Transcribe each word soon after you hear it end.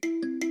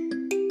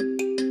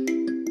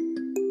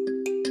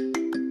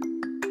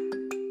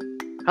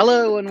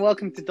Hello and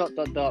welcome to Doc.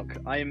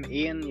 I am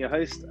Ian, your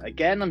host.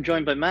 Again, I'm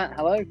joined by Matt.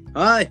 Hello.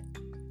 Hi.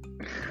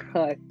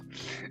 Hi.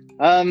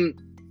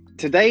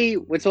 Today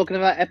we're talking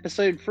about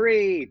episode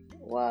 3.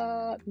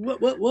 What?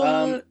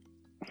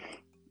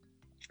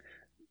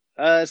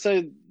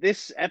 So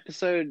this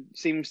episode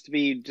seems to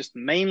be just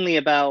mainly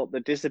about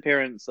the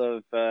disappearance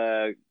of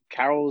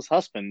Carol's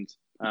husband,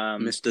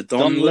 Mr.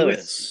 Don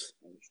Lewis.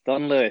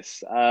 Don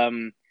Lewis,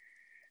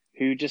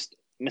 who just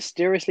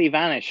mysteriously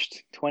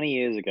vanished 20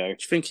 years ago. Do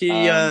you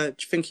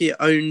think he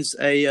owns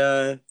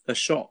a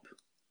shop?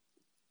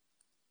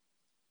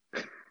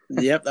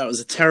 Yep, that was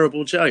a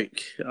terrible joke.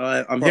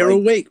 I'm here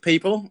all week,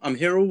 people. I'm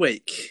here all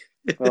week.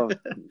 Well,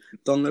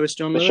 Don Lewis,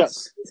 John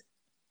Lewis.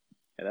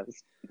 Yeah,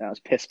 that was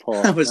piss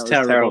poor. That was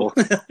terrible.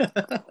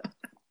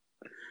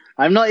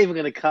 I'm not even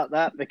going to cut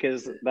that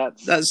because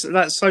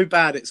that's so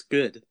bad. It's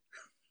good.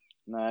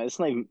 No, it's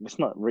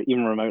not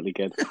even remotely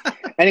good.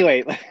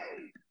 Anyway,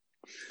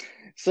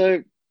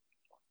 so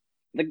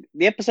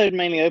the episode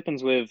mainly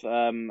opens with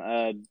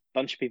a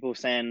bunch of people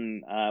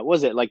saying,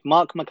 was it like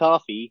Mark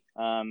McCarthy,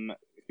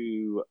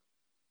 who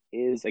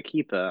is a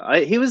keeper?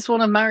 He was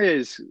one of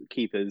Mario's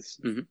keepers.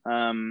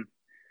 Mm-hmm.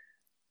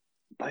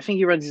 But I think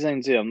he runs his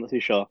own zoo. I'm not too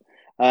sure.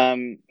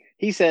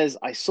 He says,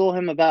 I saw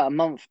him about a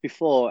month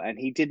before, and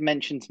he did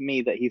mention to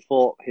me that he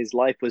thought his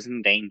life was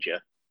in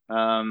danger.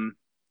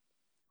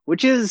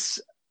 Which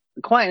is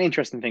quite an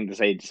interesting thing to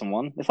say to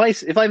someone.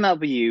 If I met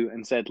with you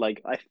and said,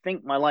 like, I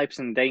think my life's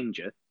in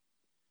danger,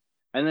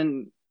 and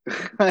then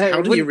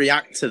how do you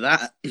react to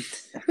that?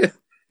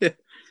 It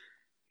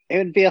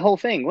would be a whole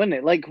thing, wouldn't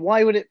it? Like,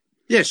 why would it?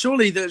 Yeah,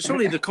 surely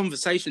the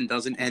conversation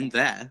doesn't end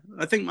there.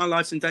 I think my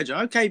life's in danger.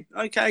 Okay,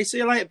 see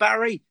you later,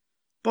 Barry.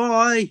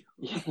 Bye.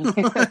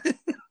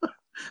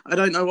 I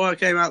don't know why I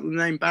came out with the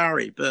name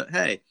Barry, but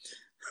hey.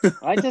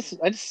 I just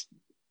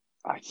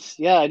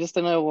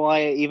don't know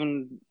why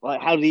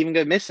how did he even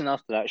go missing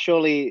after that?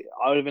 Surely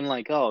I would have been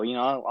like, oh,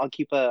 I'll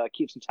keep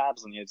some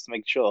tabs on you just to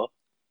make sure.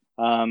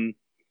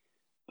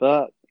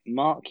 But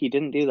Mark, you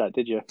didn't do that,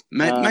 did you?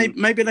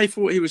 Maybe they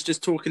thought he was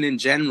just talking in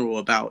general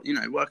about,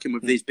 working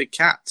with these big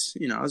cats.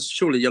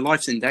 Surely your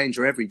life's in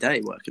danger every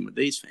day working with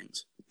these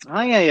things.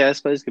 Oh yeah, I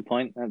suppose good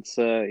point. That's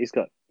he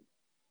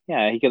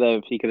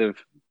could have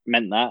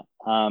meant that.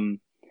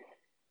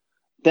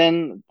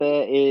 Then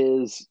there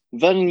is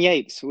Vernon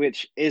Yates,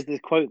 which is the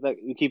quote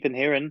that you keep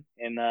hearing.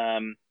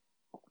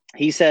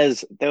 He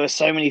says there were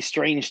so many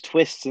strange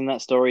twists in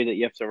that story that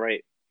you have to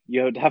write.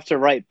 You would have to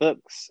write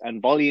books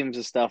and volumes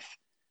of stuff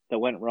that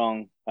went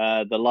wrong.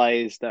 The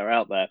lies that are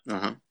out there.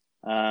 Uh-huh.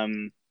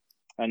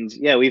 And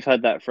yeah, we've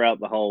heard that throughout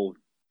the whole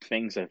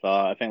thing so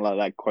far. I think like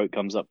that quote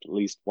comes up at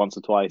least once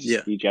or twice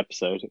each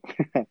episode.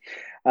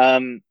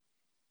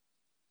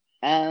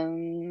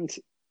 And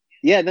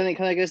yeah, then it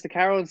kind of goes to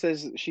Carol and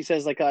she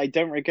says like, I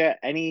don't regret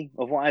any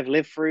of what I've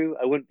lived through.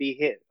 I wouldn't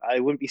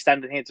be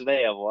standing here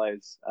today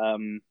otherwise.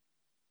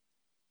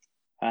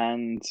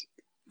 And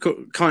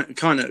kind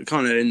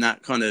of in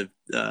that kind of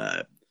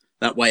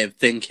that way of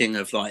thinking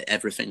of like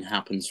everything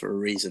happens for a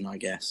reason, I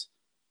guess.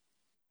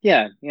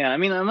 Yeah. I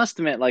mean, I must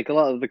admit, like a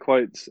lot of the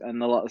quotes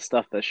and a lot of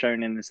stuff that's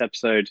shown in this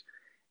episode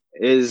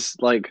is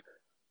like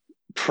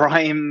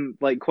prime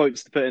like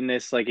quotes to put in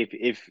this. Like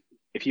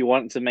if you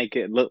want to make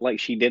it look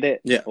like she did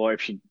it, or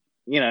if she,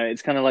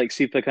 it's kind of like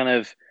super kind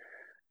of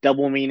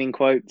double meaning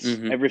quotes.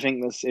 Mm-hmm.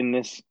 Everything that's in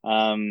this.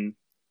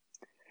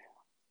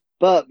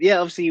 But yeah,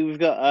 obviously we've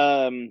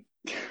got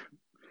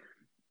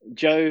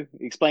Joe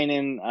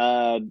explaining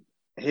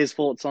his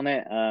thoughts on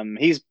it.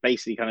 He's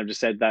basically kind of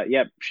just said that,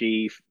 yep,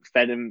 she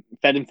fed him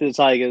to the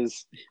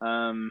tigers.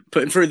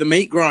 Put him through the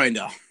meat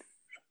grinder.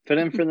 Put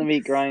him through the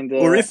meat grinder.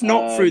 Or if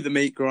not through the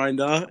meat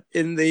grinder,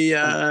 in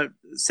the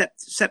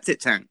septic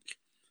tank.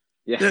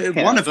 Yeah.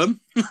 One of them.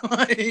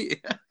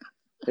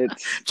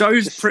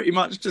 Joe's just pretty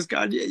much just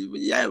going,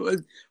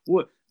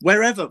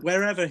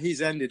 wherever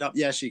he's ended up,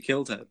 she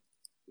killed her.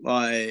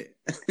 Like,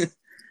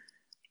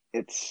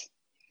 I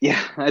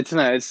don't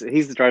know.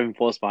 He's the driving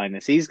force behind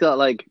this. He's got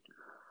like,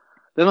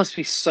 there must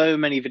be so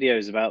many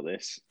videos about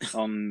this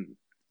on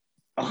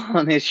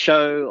his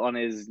show, on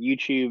his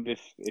YouTube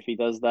if he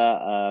does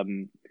that.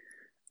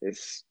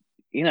 It's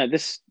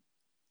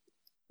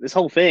this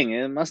whole thing,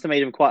 it must have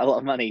made him quite a lot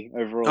of money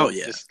overall. Oh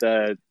yeah,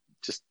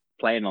 just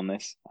playing on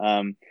this.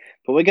 But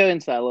we'll go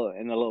into that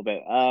in a little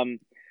bit.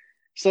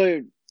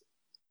 So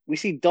we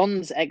see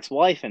Don's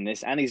ex-wife in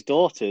this and his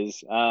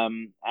daughters.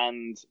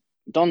 And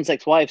Don's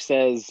ex-wife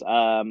says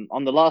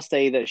on the last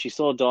day that she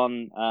saw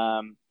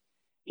Don,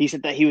 he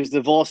said that he was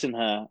divorcing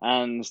her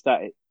and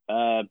that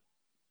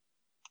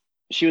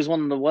she was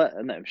one of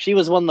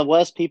the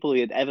worst people he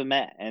had ever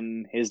met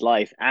in his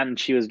life, and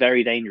she was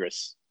very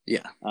dangerous.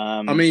 Yeah.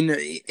 I mean,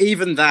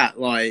 even that,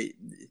 like,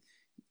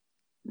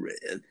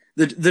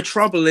 the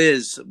trouble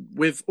is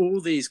with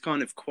all these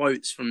kind of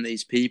quotes from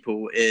these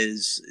people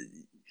is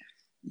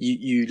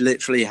you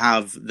literally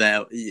have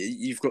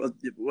you've got,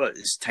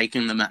 it's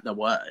taking them at their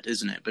word,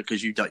 isn't it?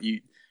 Because you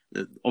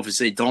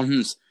obviously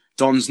Don's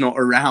not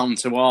around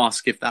to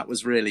ask if that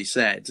was really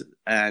said,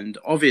 and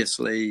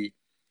obviously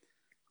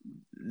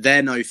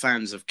they're no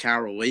fans of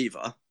Carol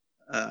either,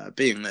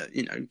 being that,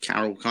 you know,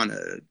 Carol kind of,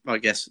 I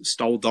guess,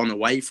 stole Don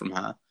away from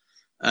her.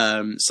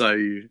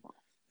 So,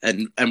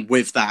 and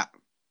with that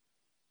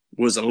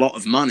was a lot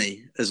of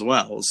money as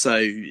well.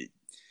 So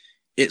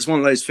it's one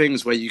of those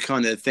things where you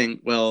kind of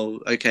think, well,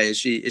 okay, is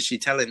she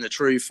telling the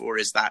truth, or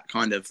is that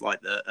kind of like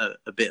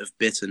a bit of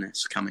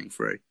bitterness coming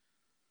through?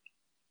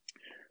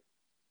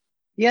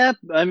 Yeah,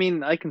 I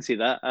mean, I can see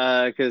that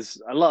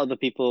because a lot of the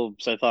people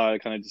so far are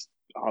kind of just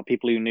are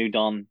people who knew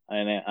Don,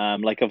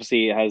 and like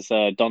obviously it has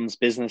Don's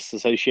business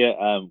associate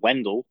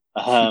Wendell,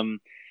 and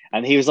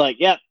he was like,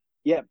 "Yep,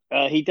 yep."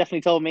 He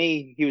definitely told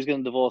me he was going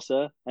to divorce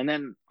her, and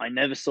then I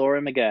never saw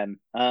him again.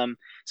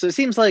 So it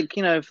seems like,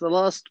 you know, for the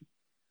last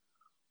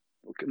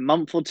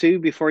month or two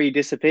before he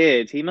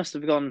disappeared, he must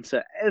have gone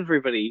to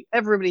everybody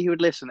who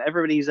would listen,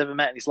 everybody he's ever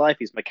met in his life,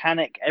 his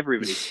mechanic,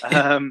 everybody.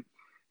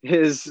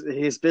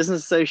 His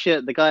business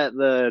associate, the guy at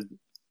the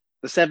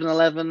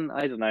 7-Eleven,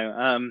 I don't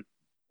know.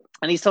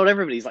 And he's told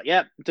everybody, he's like,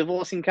 "Yep,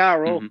 divorcing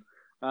Carol."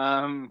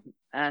 And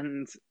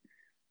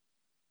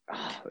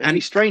it'd be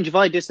strange if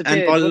I disappeared.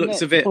 And by the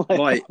looks of it,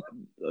 like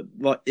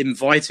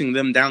inviting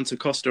them down to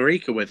Costa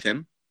Rica with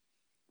him,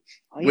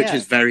 which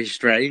is very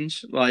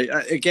strange. Like,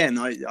 again,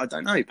 I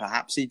don't know.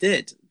 Perhaps he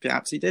did.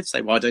 Perhaps he did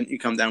say, "Why don't you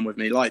come down with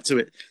me?" Like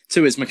to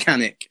his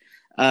mechanic.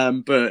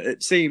 But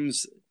it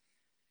seems,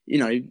 you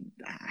know,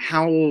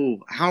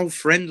 how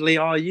friendly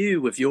are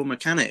you with your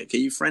mechanic? Are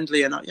you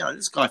friendly enough? You know,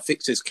 this guy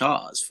fixes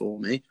cars for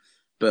me,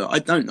 but I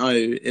don't know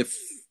if,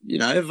 you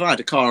know, if I had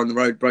a car on the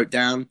road, broke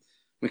down,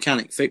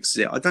 mechanic fixes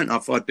it, I don't know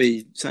if I'd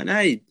be saying,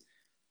 "Hey,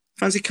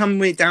 fancy coming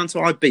with me down to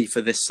IB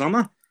for this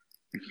summer?"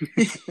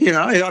 You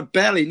know, I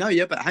barely know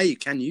you, but hey,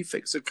 can you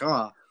fix a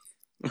car?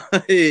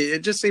 It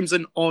just seems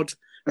an odd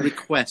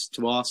request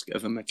to ask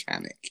of a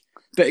mechanic.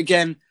 But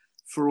again,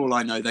 for all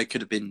I know, they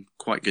could have been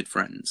quite good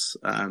friends.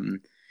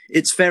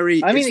 It's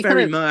very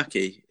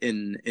murky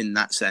in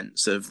that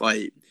sense of,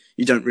 like,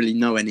 you don't really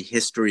know any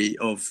history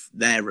of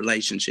their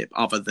relationship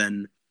other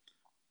than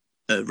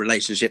a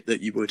relationship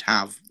that you would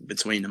have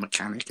between a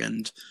mechanic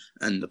and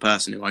the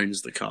person who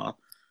owns the car.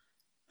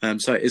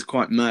 So it is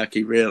quite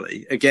murky,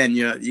 really. Again,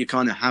 you're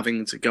kind of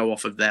having to go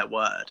off of their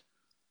word.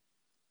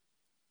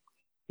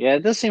 Yeah,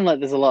 it does seem like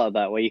there's a lot of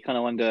that where you kind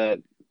of wonder,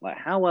 like,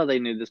 how well they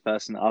knew this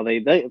person. Are they?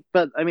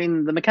 But I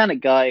mean, the mechanic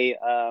guy,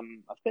 I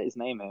forget his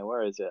name here.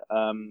 Where is it?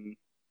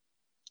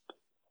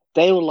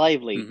 Dale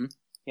Lively. Mm-hmm.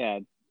 Yeah.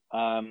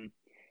 And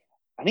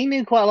he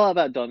knew quite a lot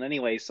about Don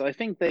anyway, so I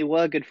think they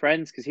were good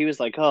friends because he was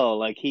like, oh,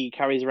 like he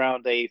carries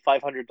around a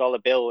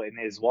 $500 bill in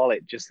his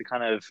wallet just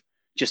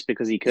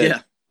because he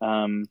could.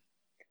 Yeah.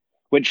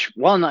 Which,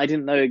 one, I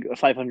didn't know a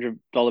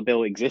 $500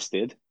 bill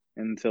existed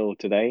until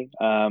today.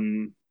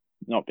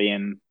 Not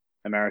being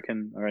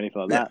American or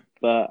anything like that,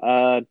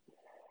 but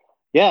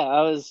yeah,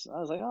 I was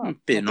like, oh,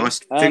 it'd be a nice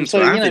thing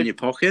to have in your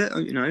pocket.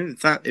 You know,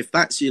 if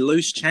that's your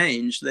loose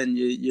change, then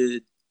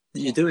you're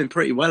doing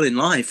pretty well in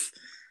life.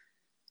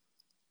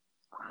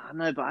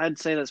 No, but I'd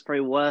say that's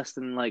probably worse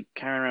than like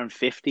carrying around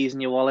 50s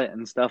in your wallet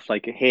and stuff.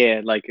 Like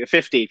here, like a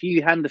 50. If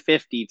you hand a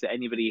 50 to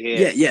anybody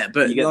here, yeah,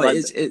 but like,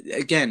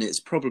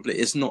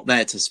 it's not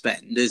there to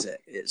spend, is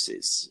it? It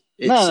just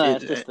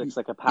looks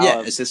like a power.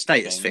 Yeah, it's a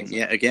status thing.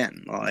 Yet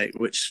again, like,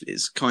 which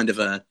is kind of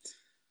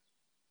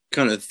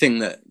thing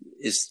that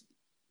is.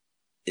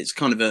 It's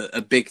kind of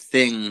a big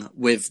thing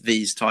with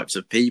these types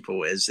of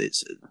people. It's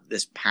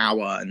this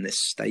power and this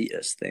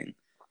status thing.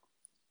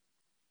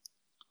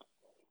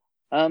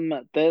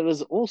 There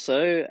was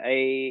also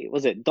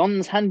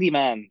Don's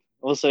handyman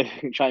also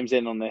chimes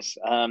in on this.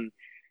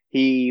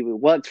 He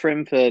worked for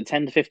him for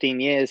 10 to 15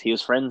 years. He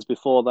was friends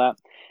before that.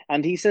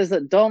 And he says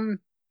that Don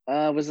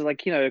was,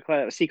 like, you know,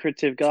 quite a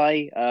secretive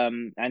guy.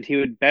 And he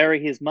would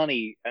bury his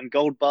money and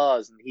gold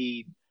bars. And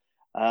he,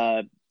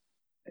 by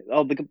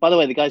the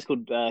way, the guy's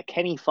called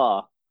Kenny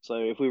Farr. So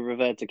if we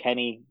revert to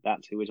Kenny,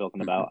 that's who we're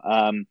talking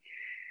about.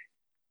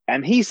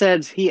 And he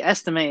said he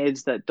estimated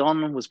that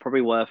Don was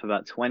probably worth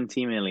about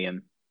 20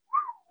 million.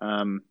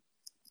 And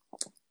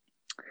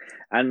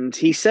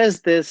he says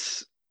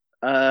this,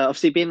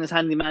 obviously being this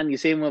handyman, you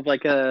see him with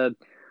like a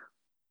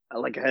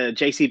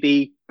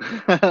JCB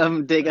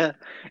digger,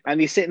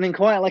 and he's sitting in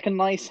quite like a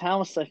nice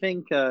house, I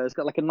think. It's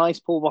got like a nice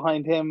pool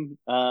behind him.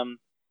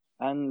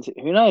 And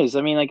who knows?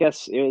 I mean, I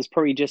guess it was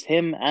probably just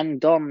him and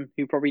Don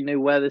who probably knew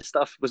where this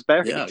stuff was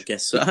buried. Yeah, I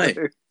guess so.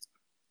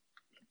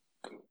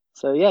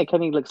 So yeah,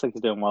 Kenny looks like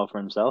he's doing well for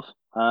himself.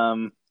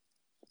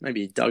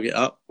 Maybe he dug it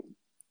up.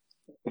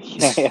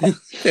 Yeah.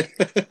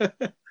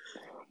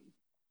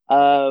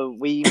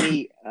 We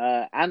meet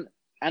Anne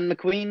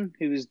McQueen,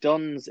 who's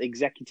Don's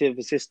executive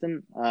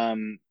assistant.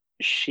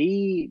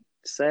 She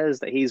says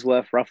that he's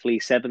worth roughly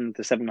 $7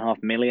 to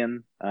 $7.5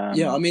 million.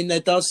 Yeah, I mean,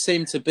 there does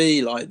seem to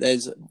be like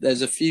there's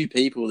a few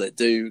people that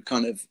do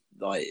kind of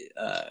like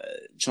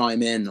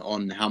chime in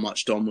on how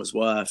much Don was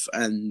worth,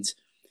 and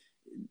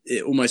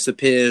it almost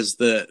appears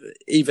that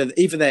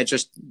either they're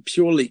just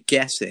purely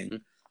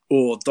guessing,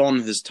 or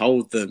Don has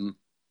told them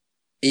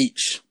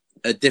each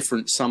a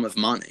different sum of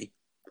money.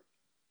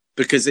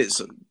 because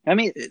I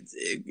mean, it's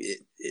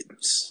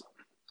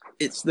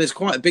there's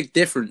quite a big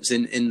difference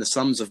in the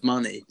sums of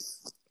money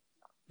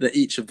that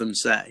each of them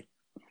say.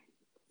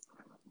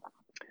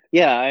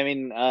 yeah, I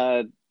mean,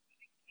 I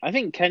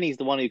think Kenny's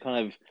the one who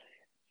kind of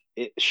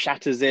it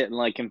shatters it and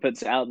like and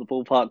puts it out of the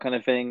ballpark kind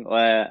of thing.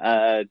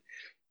 Where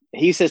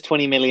he says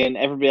 20 million,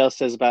 everybody else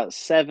says about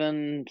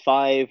 7,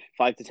 5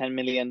 to 10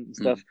 million and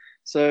stuff.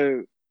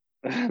 So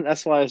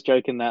that's why I was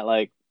joking that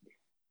like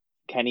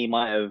Kenny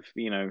might have,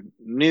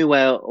 knew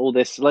where all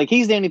this. Like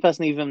he's the only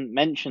person who even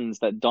mentions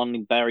that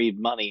Don buried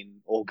money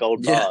or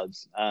gold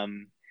bars.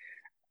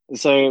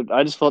 So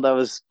I just thought that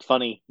was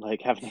funny,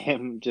 like having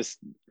him just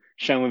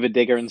shown with a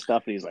digger and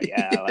stuff. And he's like,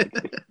 yeah, like.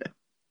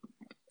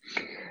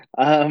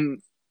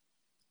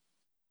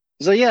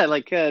 So yeah,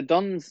 like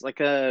Don's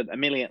like a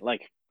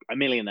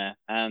millionaire,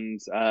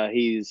 and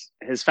his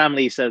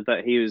family said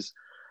that he's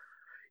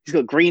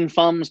got green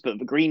thumbs, but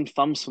the green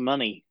thumbs for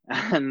money,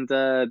 and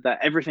that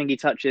everything he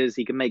touches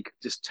he can make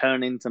just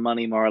turn into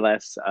money more or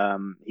less.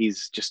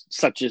 He's just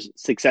such a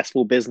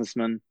successful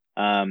businessman,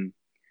 and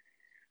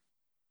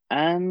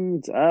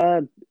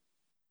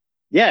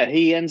yeah,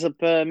 he ends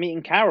up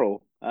meeting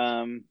Carol.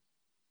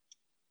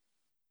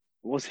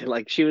 Was it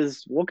like she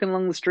was walking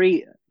along the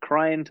street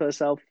crying to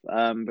herself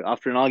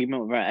after an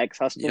argument with her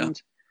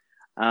ex-husband?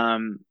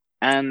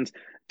 And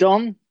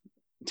Don,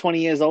 20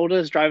 years older,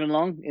 is driving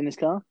along in his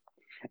car.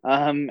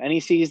 And he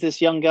sees this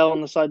young girl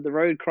on the side of the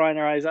road crying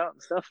her eyes out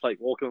and stuff, like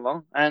walking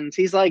along. And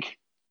he's like,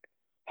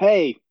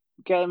 hey,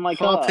 get in my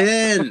car. Hop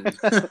in.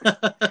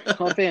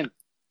 Hop in.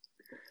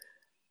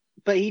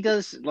 But he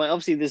does, like,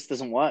 obviously this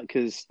doesn't work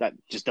because that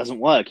just doesn't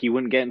work. You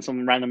wouldn't get in some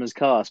randomer's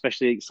car,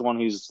 especially someone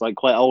who's like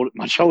quite old,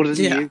 much older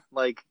than you.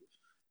 Like,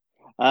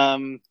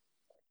 and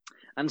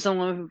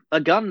someone with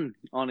a gun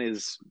on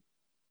his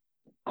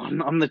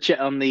on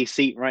the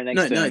seat right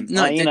next to him.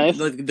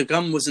 The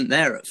gun wasn't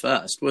there at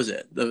first, was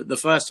it? The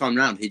first time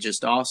round, he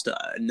just asked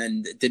her, and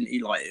then didn't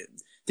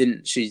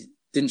she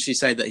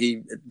say that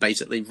he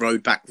basically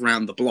rode back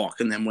round the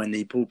block, and then when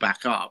he pulled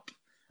back up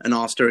and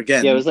asked her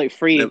again, yeah, it was like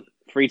three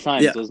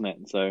times, wasn't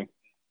it? So,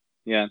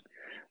 yeah.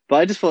 But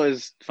I just thought it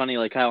was funny,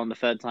 like how on the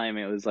third time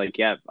it was like,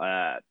 yeah,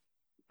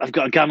 I've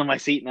got a gun on my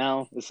seat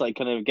now. It's like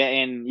kind of get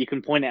in. You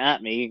can point it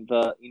at me,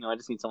 but I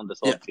just need someone to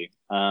talk to.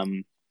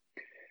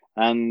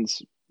 And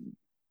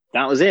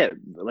that was it.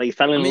 Like he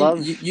fell in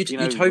love.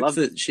 You'd hope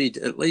that she'd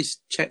at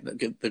least check that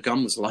the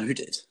gun was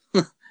loaded.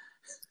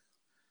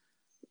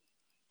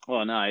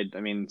 Well, no, I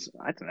mean,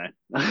 I don't know.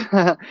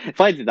 If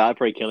I did that, I'd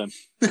probably kill him.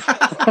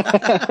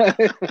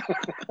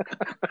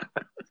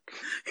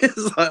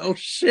 It's like, oh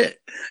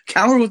shit,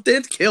 Carol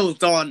did kill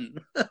Don.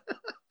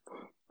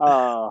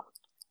 Yeah,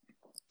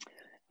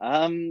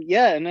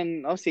 and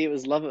then obviously it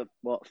was love at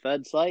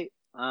third sight.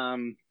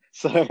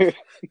 So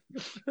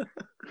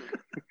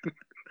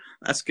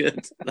that's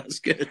good. That's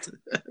good.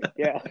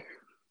 Yeah.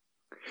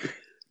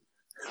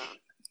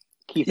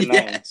 Keep an eye.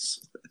 Yes.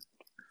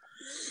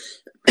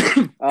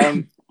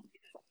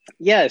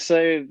 Yeah,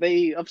 so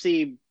they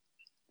obviously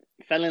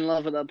fell in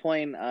love at that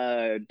point.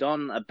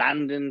 Don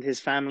abandoned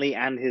his family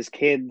and his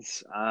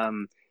kids.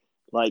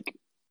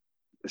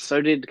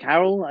 So did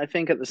Carol, I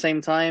think, at the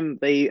same time.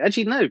 They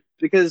actually, no,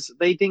 because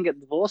they didn't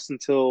get divorced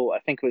until I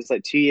think it was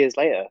like 2 years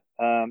later.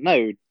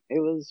 No, it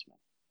was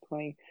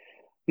 20.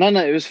 No,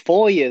 it was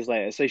 4 years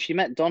later. So she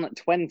met Don at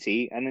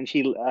 20, and then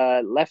she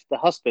left the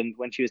husband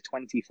when she was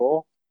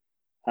 24.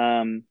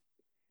 And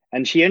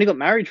she only got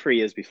married 3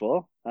 years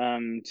before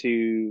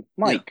to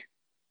Mike.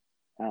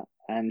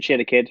 And she had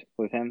a kid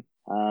with him.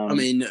 I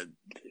mean,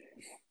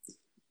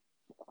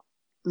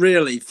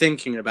 really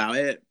thinking about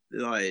it,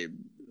 like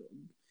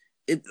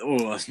maybe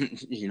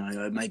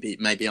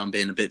I'm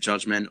being a bit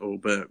judgmental,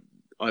 but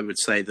I would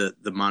say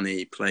that the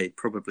money played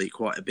probably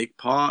quite a big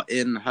part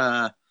in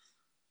her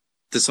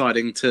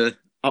deciding to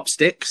up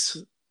sticks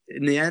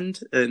in the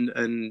end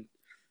and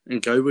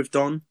go with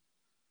Don.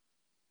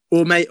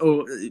 Or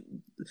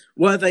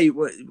were they?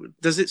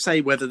 Does it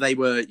say whether they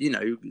were,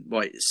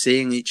 like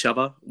seeing each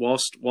other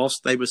whilst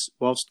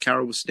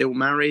Carol was still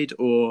married,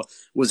 or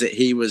was it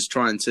he was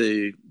trying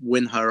to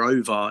win her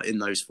over in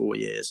those 4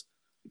 years?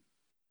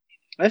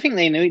 I think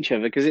they knew each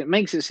other because it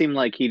makes it seem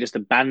like he just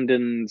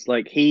abandoned,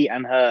 like he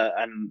and her,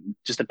 and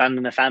just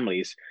abandoned their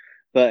families.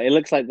 But it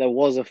looks like there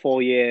was a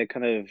 4 year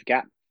kind of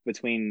gap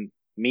between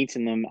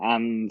meeting them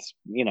and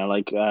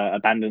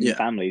abandoned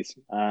families.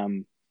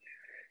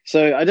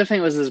 So I don't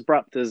think it was as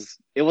abrupt as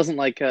it wasn't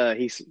like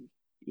she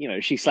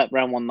slept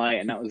around one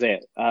night and that was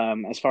it.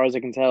 As far as I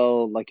can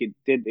tell, like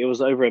it was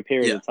over a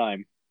period of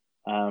time.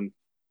 That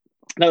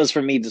was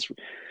for me just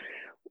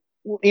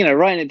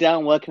writing it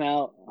down, working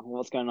out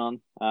what's going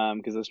on.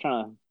 Because I was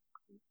trying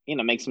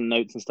to make some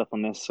notes and stuff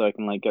on this so I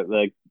can like get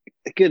a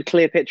good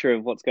clear picture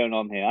of what's going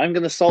on here. I'm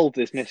going to solve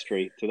this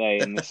mystery today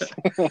in this.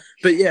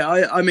 But yeah,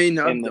 I mean,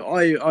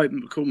 I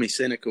call me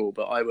cynical,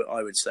 but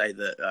I would say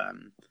that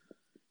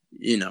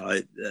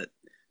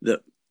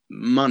that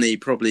money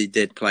probably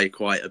did play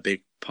quite a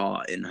big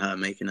part in her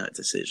making that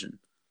decision.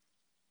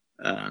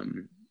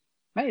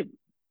 Maybe.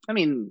 I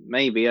mean,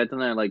 maybe I don't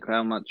know, like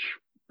how much.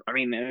 I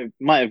mean, it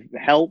might have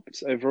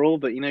helped overall,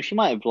 but she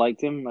might have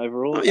liked him Oh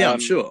overall. yeah, I'm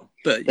sure.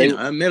 But They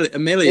a it,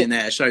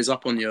 millionaire shows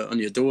up on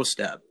your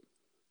doorstep.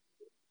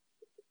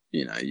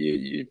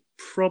 You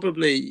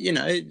probably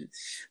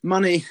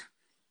money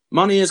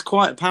money is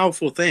quite a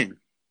powerful thing.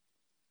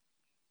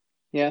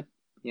 yeah,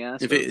 yeah, I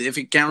suppose. If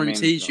it I mean,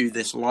 guarantees you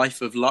this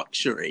life of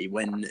luxury,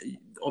 when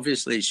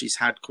obviously she's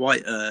had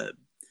quite a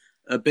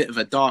bit of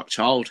a dark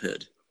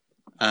childhood,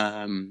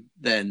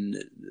 then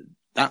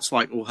that's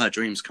like all her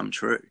dreams come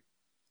true.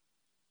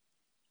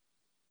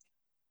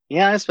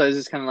 yeah, I suppose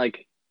it's kind of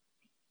like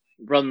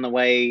run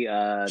away,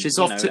 She's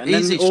off to and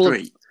then Easy all of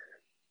Street,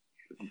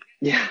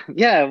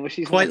 yeah, well,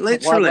 she's quite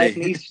wildlife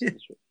in literally. East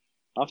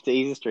after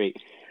Easy Street.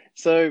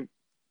 So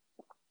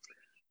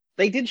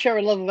they did share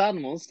a love of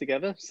animals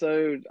together.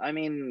 So I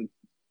mean,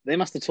 they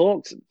must have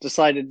talked,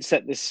 decided to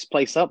set this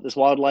place up, this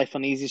wildlife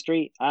on Easy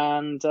Street,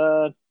 and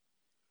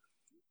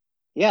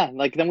yeah,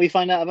 like then we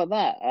find out about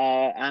that,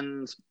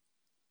 and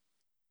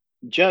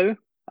Joe,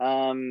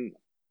 and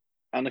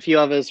a few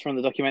others from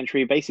the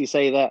documentary basically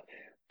say that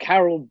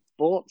Carol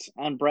bought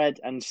and bred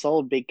and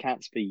sold big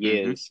cats for Hmm.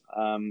 years.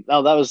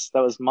 Oh, that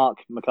was Mark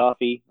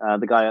McCarthy,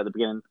 the guy at the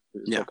beginning who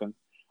was Yeah, talking.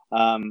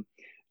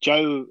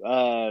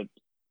 Joe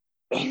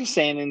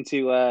saying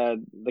into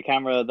the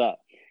camera that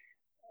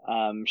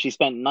she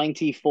spent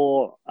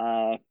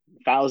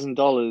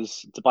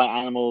 $94,000 to buy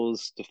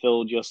animals to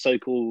fill your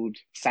so-called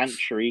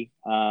sanctuary.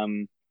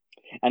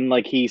 And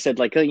like he said,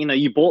 like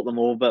you bought them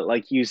all, but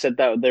like you said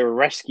that they were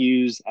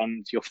rescues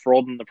and you're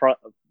fraud in the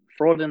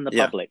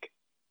yeah. public.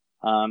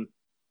 Um,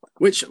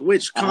 Which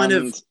kind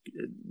of and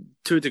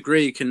to a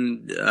degree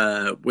can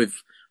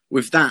with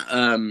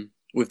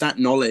that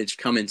knowledge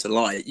come into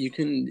light, you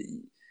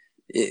can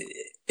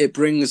it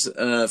brings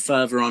a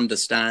further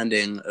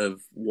understanding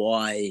of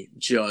why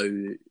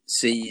Joe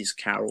sees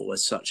Carol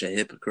as such a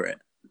hypocrite.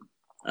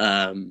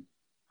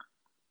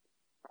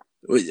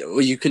 Or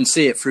you can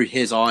see it through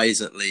his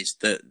eyes, at least,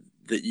 that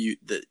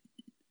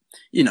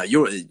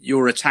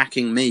you're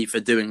attacking me for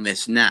doing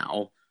this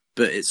now,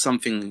 but it's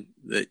something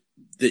that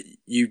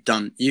you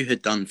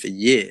had done for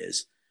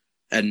years,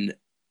 and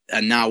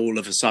now all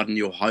of a sudden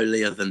you're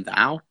holier than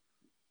thou.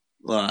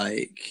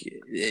 Like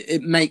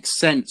it makes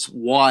sense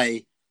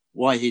why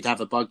he'd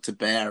have a bug to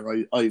bear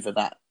over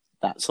that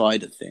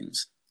side of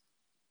things.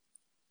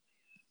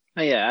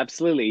 oh, yeah,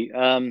 absolutely.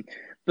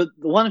 But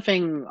the one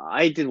thing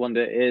I did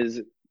wonder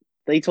is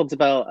they talked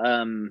about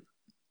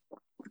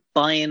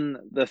buying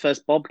the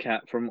first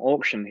bobcat from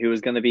auction, who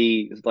was going to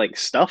be like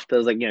stuffed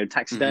as like Mm-hmm.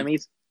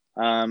 taxidermies.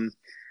 Um,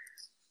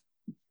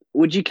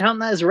 would you count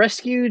that as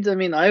rescued? I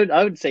mean,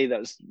 I would say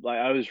that's like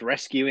I was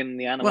rescuing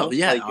the Well, animal.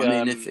 yeah. Like,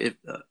 I mean,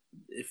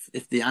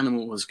 if the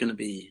animal was going to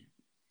be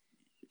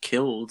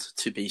killed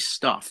to be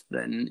stuffed,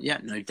 then yeah,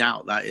 no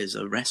doubt that is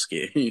a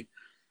rescue.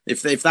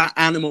 If that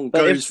animal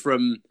but goes if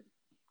from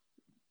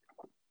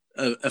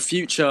a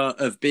future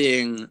of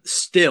being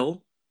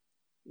still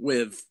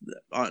with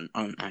I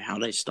don't know how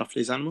they stuff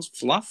these animals,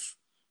 fluff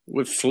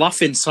with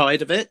fluff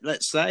inside of it,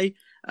 let's say.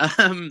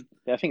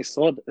 I think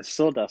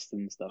sawdust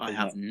and stuff, I isn't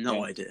have it? Yeah,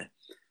 no idea.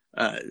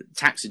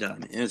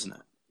 Taxidermy, isn't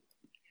it?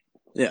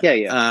 Yeah. yeah,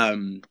 yeah.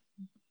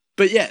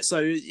 But yeah, so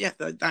yeah,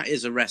 that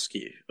is a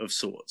rescue of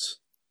sorts.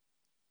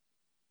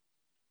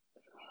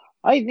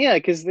 Yeah,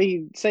 because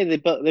they say they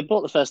bought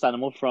the first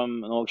animal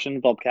from an auction,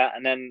 bobcat,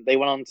 and then they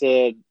went on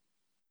to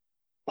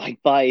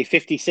like buy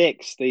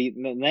 56 the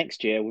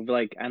next year with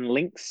like and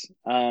lynx.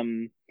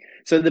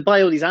 So they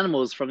buy all these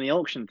animals from the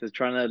auction to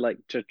try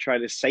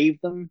to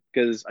save them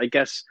because I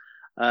guess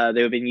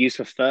they were being used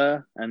for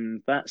fur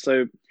and that.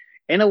 So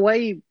in a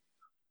way,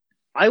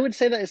 I would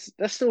say that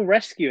they're still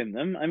rescuing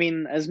them. I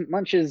mean, as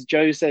much as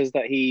Joe says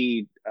that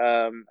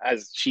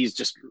as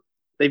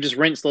they've just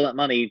rinsed all that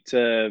money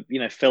to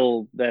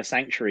fill their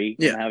sanctuary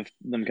and Yeah, have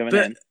them coming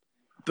but in.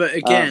 Um,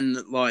 again,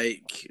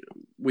 like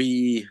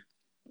we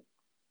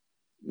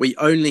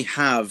only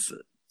have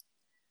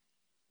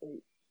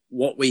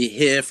what we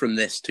hear from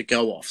this to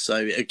go off. So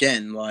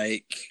again,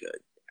 like,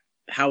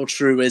 how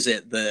true is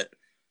it that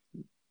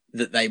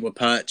they were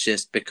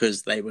purchased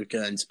because they were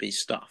going to be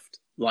stuffed,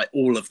 like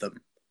all of them,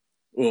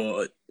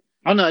 or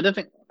oh no, I don't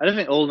think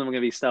all of them were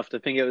going to be stuffed. I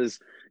think it was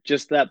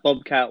just that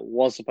bobcat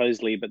was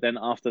supposedly, but then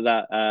after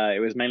that, it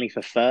was mainly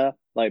for fur,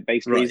 like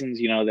based right? reasons.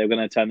 They were going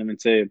to turn them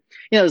into,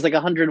 it was like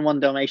 101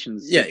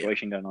 Dalmatians Yeah, yeah,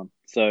 situation going on.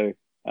 So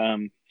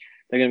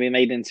they're going to be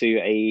made into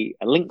a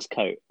lynx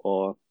coat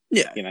or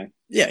yeah. you know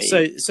Yeah,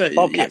 a so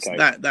bobcat yes,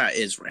 coat. that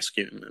is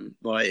rescuing them.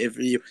 Like if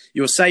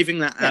you're saving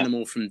that Yeah,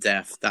 animal from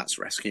death, that's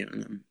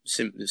rescuing them.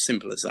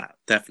 Simple as that,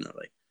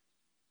 definitely.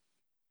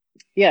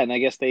 yeah, and I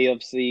guess they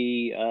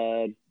obviously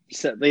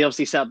set up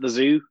the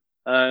zoo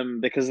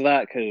because of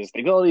that because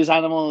they got all these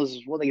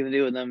animals. What are they going to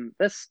do with them?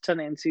 Let's turn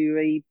it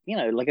into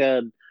like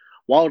a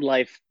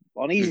wildlife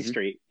on Easy Hmm.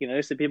 Street.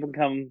 So people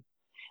can come.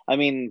 I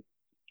mean,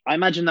 I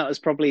imagine that was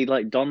probably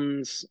like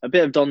a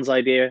bit of Don's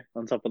idea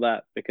on top of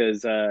that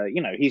because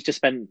he's just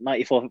spent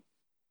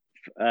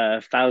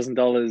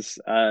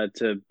 $94,000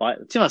 to buy.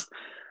 Too much.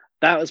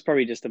 that was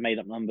probably just a made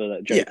up number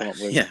that Joe came up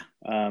with. Yeah.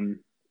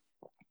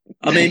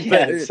 I mean,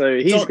 but so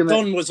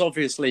Don was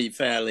obviously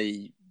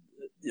fairly,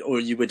 or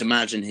you would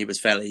imagine he was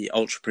fairly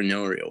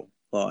entrepreneurial,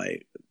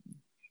 like.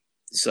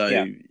 So,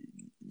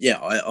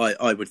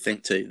 I would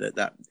think too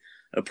that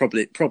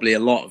probably a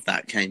lot of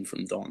that came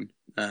from Don.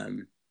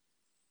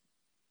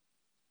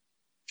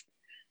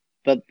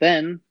 But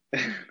then,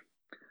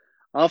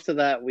 after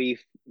that, we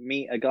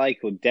meet a guy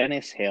called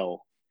Dennis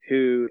Hill,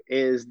 who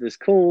is this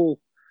cool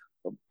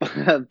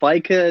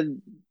biker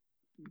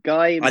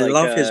guy. I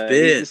love his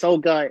beard. This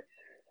old guy.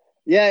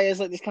 Yeah, it's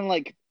like this kind of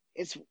like,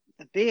 it's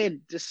the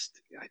beard just,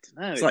 I don't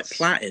know. It's like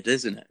plaited,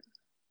 isn't it?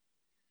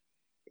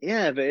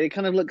 Yeah, but it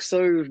kind of looks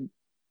so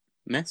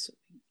messy.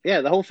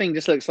 Yeah, the whole thing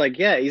just looks like,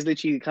 he's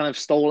literally kind of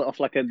stole it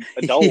off like a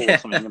doll or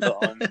something.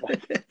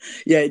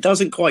 Yeah, it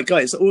doesn't quite go.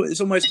 It's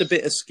almost a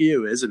bit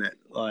askew, isn't it?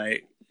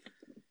 Like,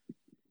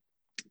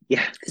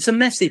 yeah, it's a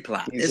messy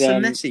plait. It's a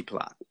messy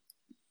plait.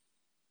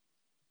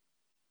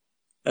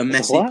 A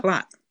messy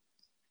plait.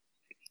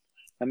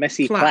 A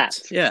messy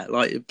plait. Yeah,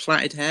 like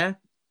plaited hair.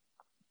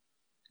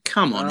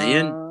 Come on,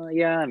 Ian.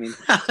 Yeah, I mean,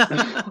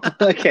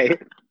 okay.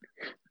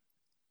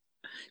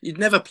 You'd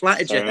never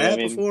plaited your hair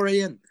before,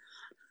 Ian.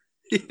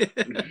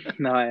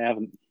 No, I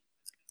haven't.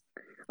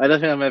 I don't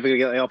think I'm ever going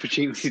to get the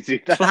opportunity to do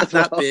that. Plait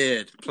that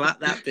beard. Plait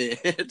that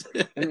beard.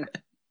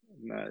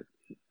 No,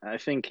 I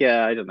think,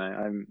 I don't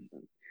know.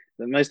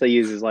 The most I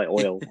use is like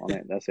oil on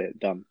it. That's it.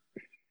 Done.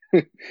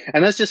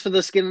 And that's just for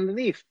the skin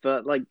underneath.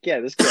 But like,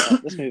 let's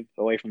move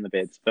away from the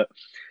beards. But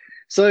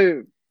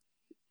so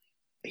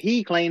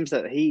he claims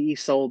that he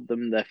sold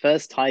them their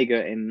first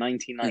Tiger in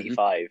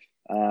 1995.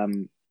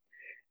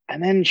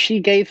 And then she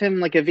gave him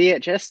like a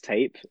VHS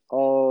tape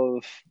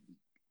of,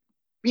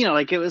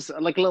 like it was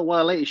like a little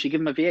while later, she gave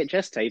him a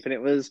VHS tape and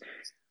it was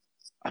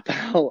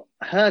about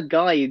her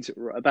guide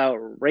about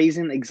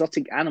raising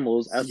exotic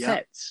animals as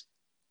pets.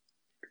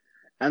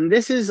 And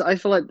this is, I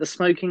feel like, the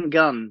smoking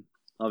gun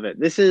of it.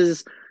 This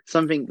is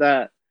something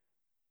that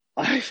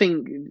I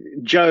think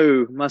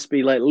Joe must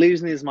be like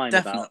losing his mind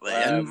about. Definitely,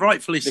 and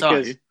rightfully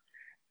so.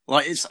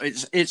 Like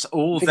it's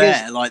all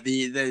there. Like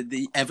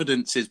the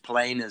evidence is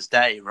plain as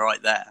day,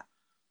 right there.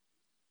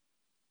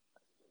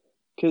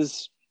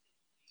 Because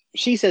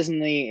she says in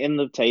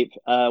the tape,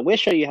 we'll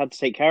show you how to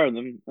take care of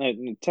them,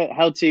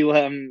 how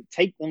to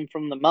take them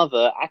from the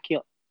mother,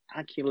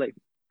 accumulate.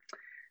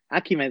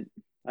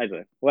 I don't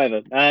know, whatever.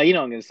 You know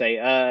what I'm going to say.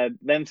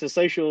 Them to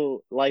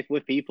social life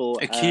with people.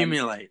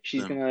 Accumulate.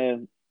 She's going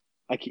to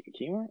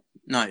accumulate.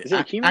 No, is it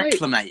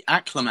acclimate.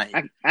 Acclimate.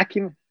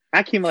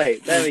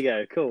 Accumulate. There we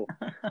go. Cool.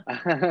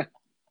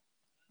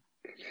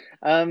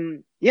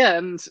 Yeah,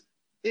 and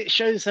it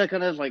shows her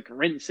kind of like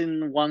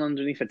rinsing one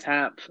underneath a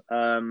tap.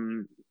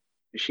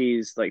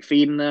 She's like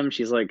feeding them.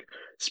 She's like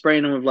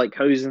spraying them with like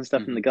hoses and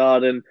stuff in the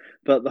garden.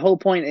 But the whole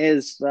point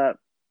is that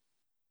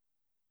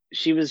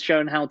she was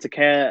shown how to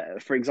care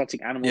for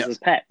exotic animals as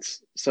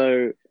pets.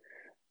 So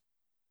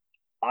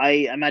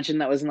I imagine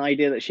that was an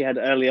idea that she had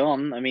early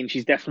on. I mean,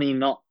 she's definitely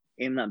not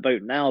in that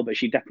boat now, but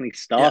she definitely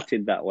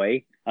started that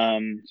way.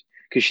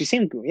 Because she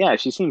seemed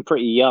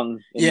pretty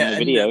young in the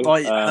video. And,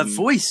 like, her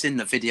voice in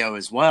the video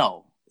as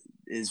well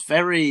is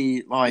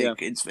very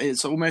like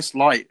it's almost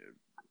like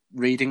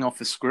reading off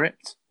a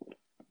script.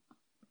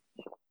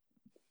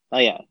 Oh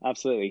yeah,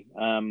 absolutely.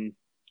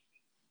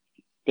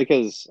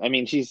 Because I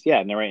mean, she's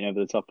narrating over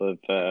the top of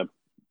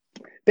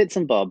bits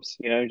and bobs,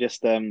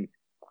 just and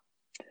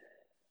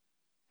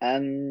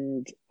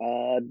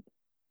I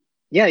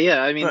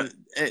mean, but,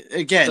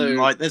 again,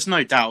 like, there's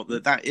no doubt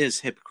that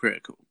is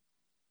hypocritical.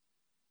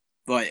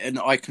 Like, and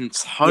I can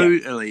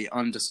totally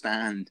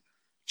understand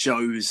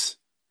Joe's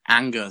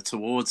anger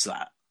towards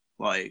that.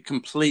 Like,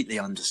 completely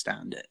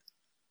understand it.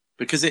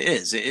 Because it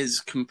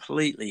is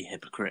completely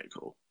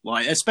hypocritical.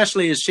 Like,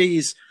 especially as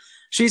she's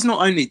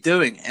not only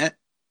doing it,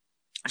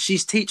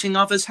 she's teaching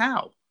others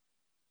how.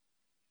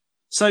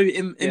 So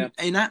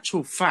in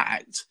actual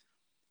fact,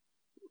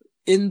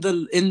 in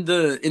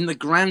the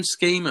grand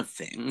scheme of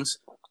things,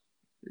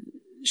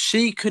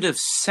 she could have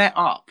set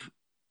up,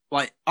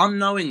 like,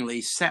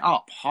 unknowingly set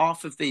up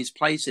half of these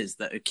places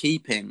that are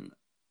keeping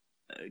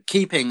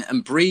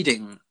and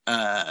breeding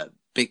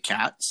big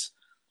cats,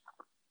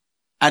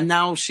 and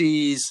now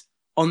she's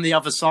on the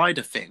other side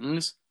of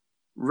things,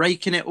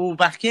 raking it all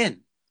back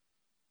in.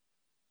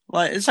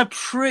 Like, it's a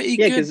pretty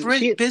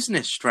good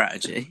business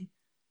strategy.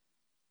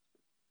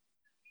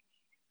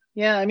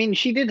 Yeah, I mean,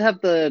 she did have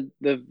the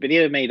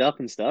video made up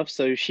and stuff,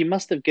 so she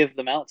must have given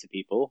them out to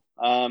people.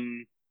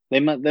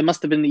 There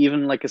must have been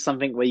even like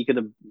something where you could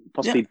have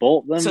possibly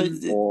bought them.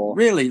 So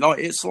really, like,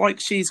 it's like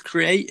she's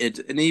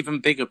created an even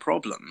bigger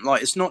problem.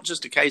 Like, it's not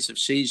just a case of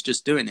she's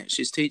just doing it;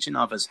 she's teaching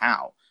others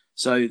how.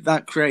 So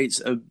that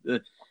creates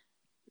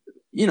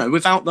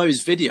without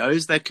those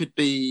videos, there could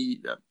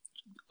be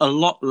a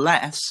lot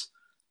less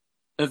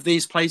of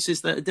these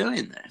places that are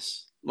doing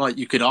this. Like,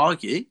 you could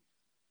argue.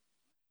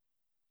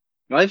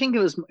 I think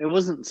it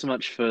wasn't so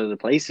much for the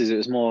places; it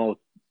was more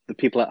the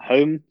people at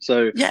home.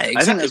 So Yeah, I think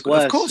exactly. it's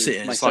worse. Of course it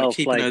is. Myself, Like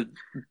keeping a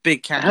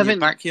big cat in your having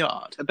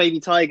backyard. a baby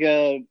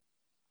tiger.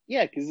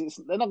 Yeah, because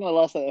they're not going to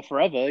last there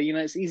forever. You know,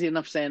 it's easy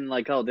enough saying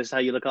like, "Oh, this is how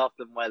you look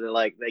after them," where they're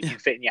like they can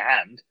fit in your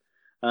hand.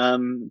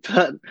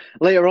 But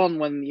later on,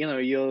 when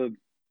you've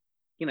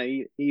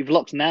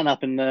locked Nan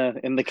up in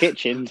the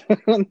kitchen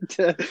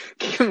to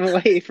keep him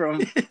away from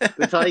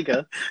the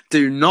tiger.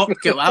 Do not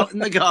go out in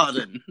the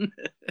garden.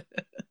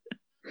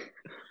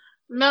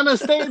 Nana,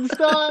 stay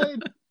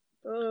inside.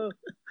 I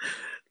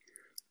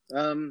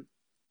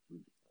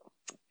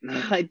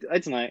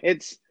don't know.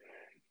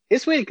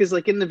 It's weird because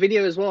like in the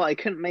video as well, I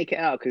couldn't make it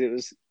out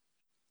because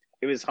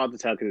it was hard to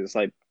tell because it's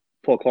like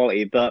poor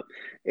quality. But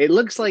it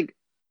looks like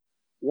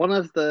one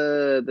of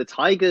the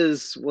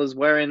tigers was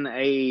wearing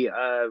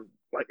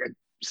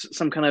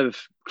some kind of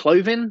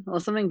clothing or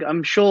something.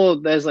 I'm sure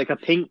there's like a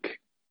pink.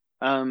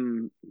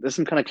 There's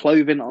some kind of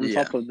clothing on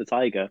top of the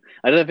tiger.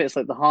 I don't know if it's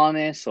like the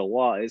harness or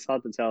what. It's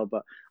hard to tell,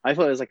 but I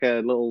thought it was like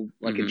a little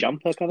a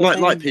jumper kind of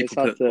thing. Like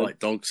people put like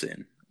dogs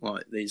in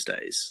like these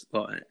days,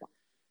 like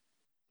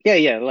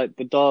yeah, like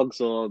the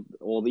dogs or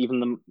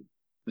even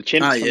the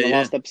chimps from the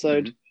last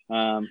episode.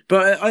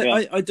 But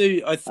I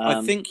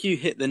think you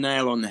hit the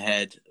nail on the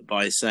head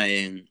by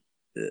saying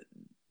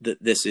that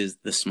this is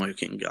the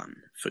smoking gun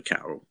for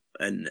Carol,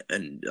 and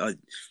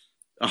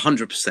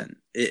 100%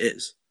 it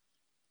is.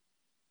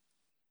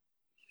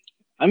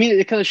 I mean,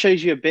 it kind of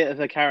shows you a bit of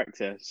her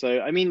character.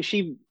 So, I mean,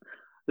 the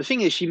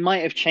thing is, she might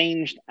have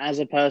changed as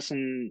a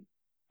person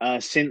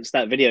since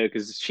that video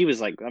because she was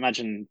like,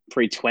 imagine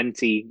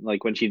pre-20,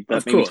 like when she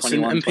of maybe course,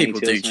 21, and people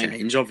do something.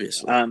 change,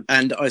 obviously.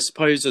 And I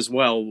suppose as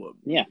well,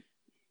 yeah,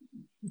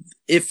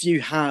 if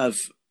you have,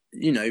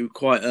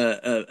 quite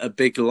a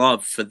big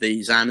love for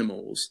these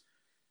animals,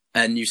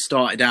 and you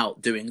started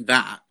out doing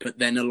that, but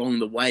then along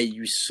the way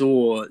you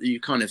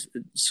kind of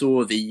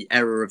saw the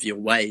error of your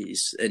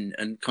ways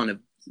and kind of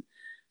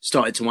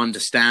started to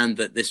understand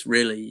that this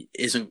really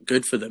isn't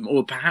good for them.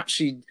 Or perhaps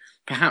in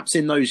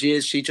those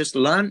years she just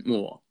learned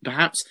more.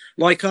 Perhaps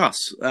like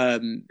us,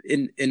 in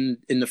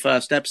the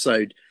first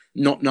episode,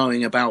 not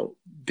knowing about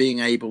being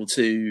able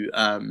to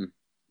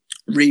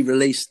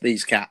re-release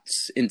these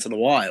cats into the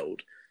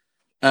wild.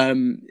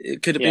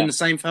 It could have been the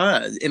same for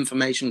her.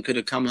 Information could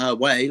have come her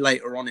way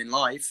later on in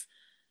life,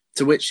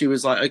 to which she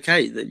was like,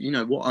 okay, that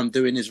what I'm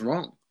doing is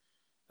wrong.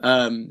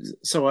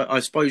 So I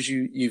suppose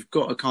you've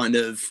got to kind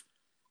of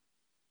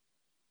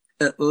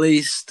at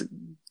least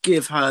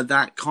give her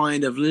that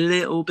kind of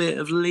little bit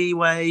of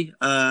leeway,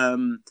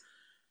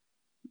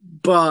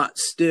 but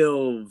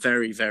still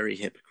very, very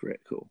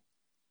hypocritical.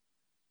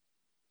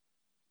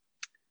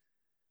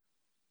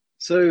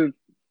 So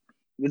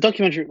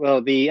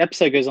the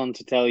episode goes on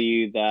to tell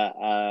you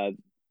that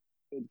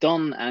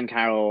Don and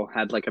Carol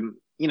had like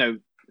the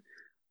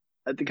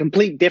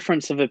complete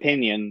difference of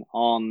opinion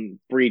on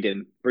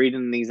breeding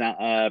these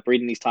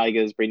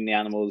tigers, breeding the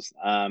animals.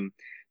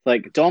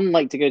 Like Don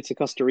liked to go to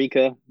Costa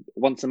Rica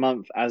once a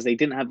month as they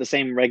didn't have the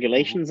same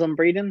regulations on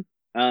breeding.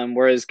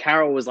 Whereas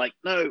Carol was like,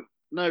 no,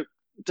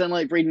 don't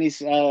like breeding these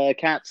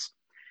cats.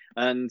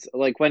 And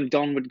like when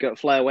Don would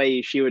fly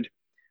away, she would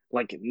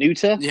like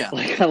neuter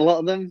like a lot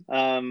of them.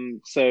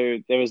 So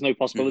there was no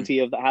possibility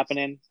of that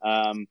happening.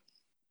 But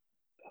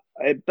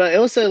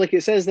also like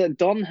it says that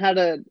Don had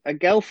a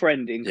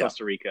girlfriend in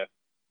Costa Rica.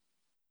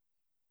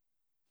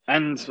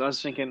 And I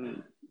was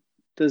thinking,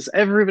 does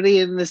everybody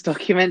in this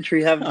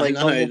documentary have like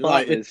normal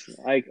partners?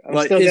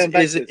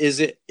 Is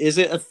it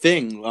a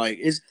thing?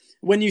 Like,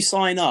 when you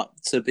sign up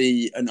to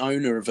be an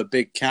owner of a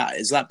big cat,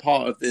 is that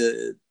part of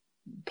the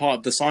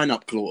sign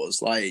up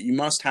clause? Like, you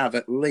must have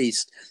at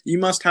least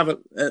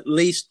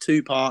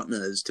two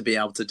partners to be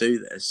able to do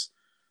this.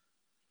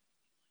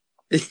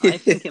 I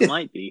think it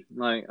might be.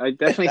 Like, I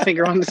definitely think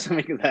you're onto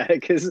something there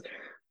because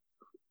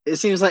it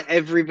seems like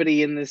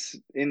everybody in this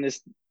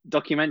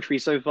documentary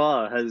so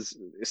far I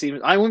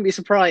wouldn't be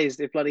surprised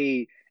if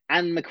bloody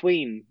Anne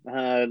McQueen,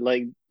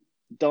 like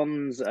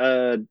Don's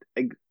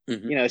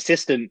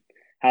assistant,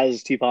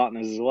 has two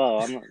partners as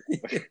well. I'm not.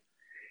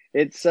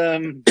 It's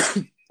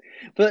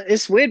but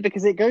it's weird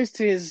because it goes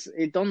to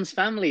Don's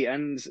family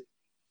and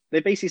they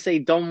basically say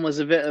Don was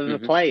a bit of a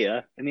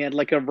player and he had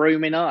like a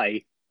roaming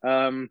eye.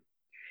 And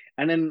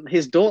then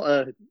his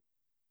daughter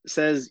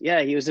says,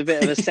 yeah, he was a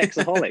bit of a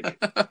sexaholic.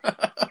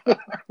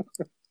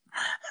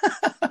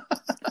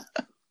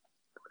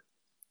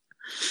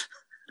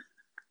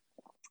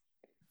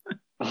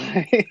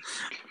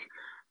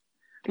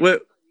 Well,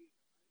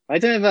 I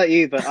don't know about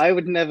you, but I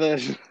would never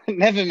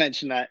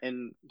mention that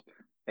in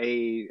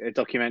a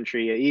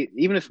documentary.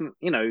 Even if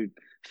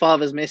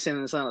father's missing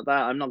and something like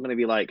that, I'm not going to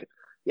be like,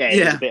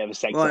 he's a bit of a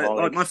sexaholic.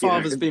 Like my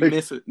father's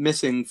been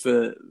missing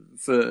for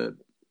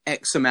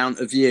X amount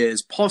of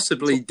years,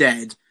 possibly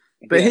dead.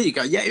 But here you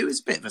go. Yeah, he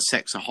was a bit of a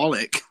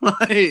sexaholic.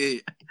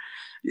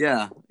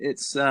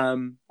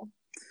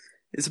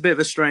 It's a bit of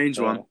a strange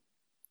one.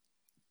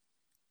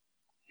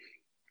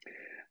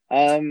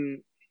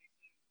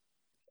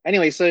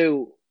 Anyway,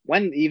 so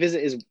when you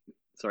visit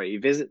he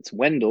visits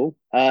Wendell,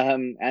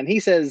 and he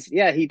says,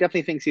 yeah, he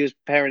definitely thinks he was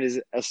preparing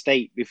his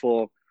estate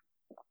before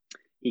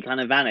he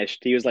kind of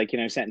vanished. He was like,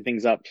 setting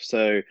things up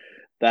so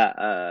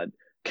that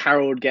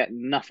Carol would get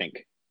nothing.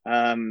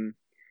 And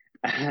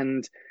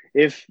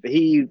if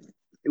it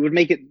would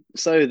make it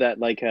so that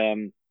like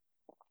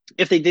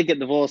if they did get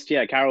divorced,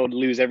 yeah, Carol would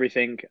lose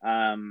everything.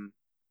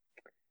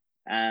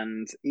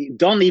 And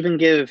Don even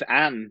give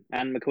Anne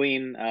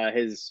McQueen,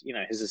 his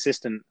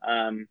assistant,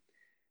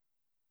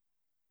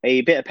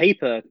 a bit of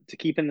paper to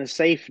keep in the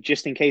safe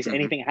just in case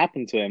anything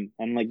happened to him,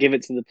 and like give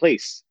it to the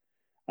police,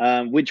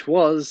 which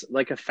was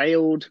like a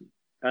failed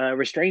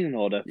restraining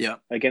order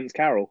against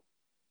Carol.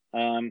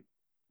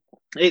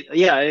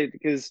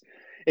 Because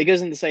it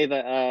goes on to say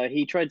that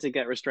he tried to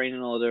get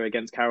restraining order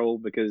against Carol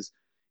because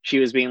she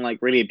was being like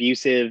really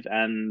abusive,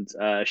 and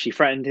she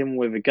threatened him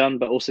with a gun,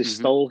 but also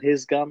stole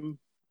his gun,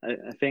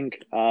 I think.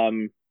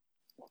 And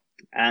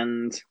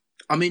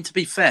I mean, to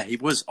be fair, he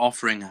was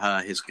offering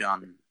her his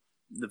gun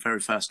the very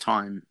first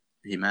time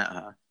he met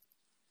her.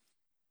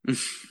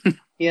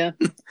 Yeah.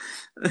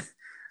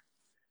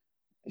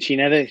 She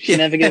never gave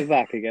it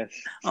back, I guess.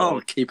 So.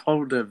 Oh, keep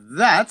hold of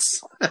that.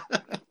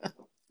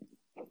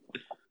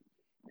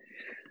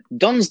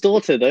 Don's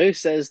daughter, though,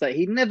 says that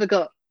he never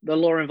got the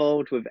law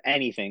involved with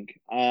anything.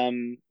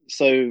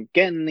 So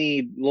getting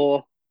the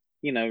law,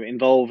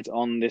 involved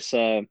on this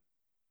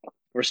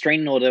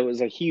restraining order was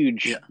a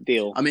huge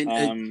deal. I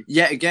mean,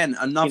 yet again,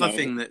 another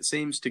thing that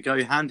seems to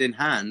go hand in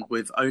hand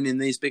with owning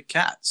these big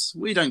cats.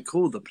 We don't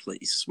call the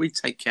police. We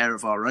take care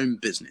of our own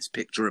business.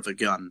 Picture of a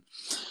gun.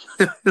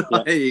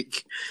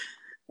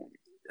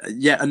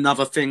 Yet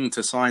another thing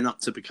to sign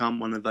up to become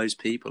one of those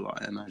people,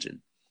 I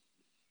imagine.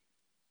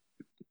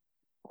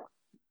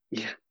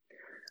 Yeah.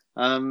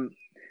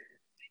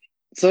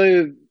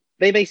 So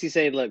they basically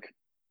say, look,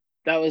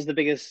 that was the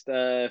biggest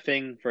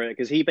thing for it,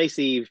 because he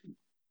basically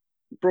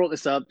brought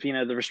this up,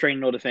 the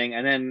restraining order thing,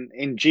 and then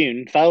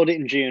filed it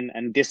in June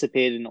and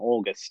disappeared in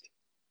August.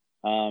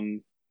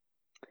 And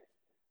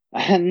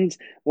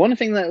one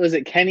thing that was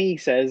at Kenny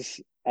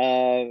says,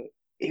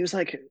 he was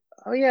like,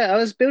 oh yeah, I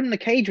was building a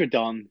cage with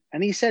Don,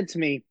 and he said to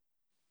me,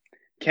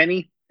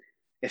 Kenny,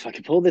 if I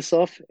could pull this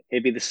off,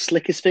 it'd be the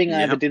slickest thing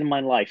I ever did in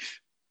my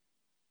life.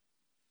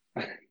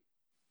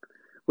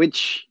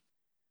 Which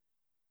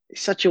is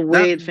such a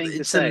weird thing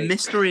to say. It's a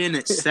mystery in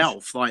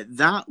itself. Like,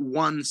 that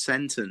one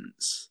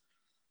sentence,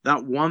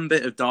 that one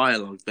bit of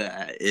dialogue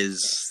there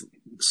is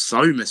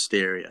so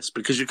mysterious,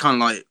 because you're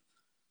kind of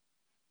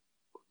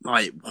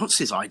like, what's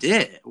his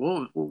idea?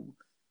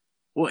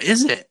 What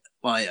is it?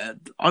 Like,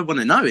 I want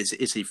to know,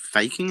 is he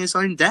faking his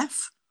own death?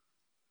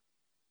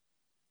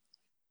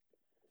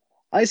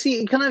 I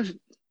see. Kind of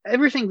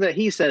everything that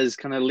he says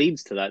kind of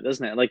leads to that,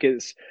 doesn't it? Like,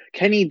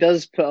 Kenny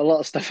does put a lot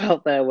of stuff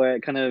out there where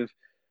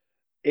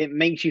it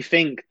makes you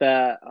think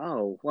that,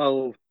 oh,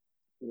 well,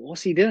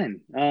 what's he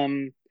doing?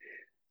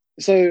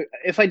 So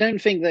if I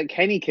don't think that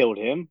Kenny killed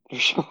him, for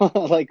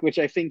sure, which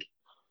I think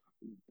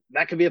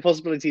that could be a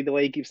possibility the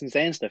way he keeps on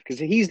saying stuff, because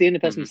he's the only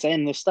person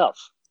saying this stuff.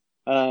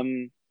 Or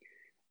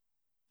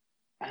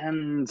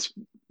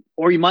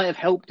he might have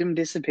helped him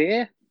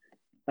disappear.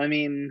 I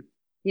mean,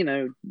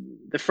 the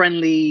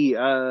friendly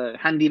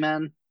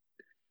handyman,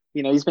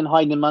 he's been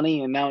hiding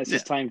money, and now it's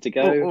his time to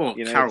go. Or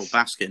Carol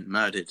Baskin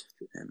murdered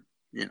him,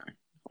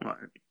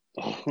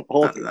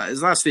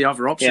 That's the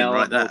other option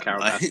right there.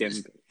 Carol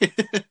Baskin.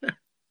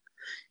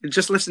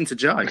 Just listen to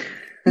Joe.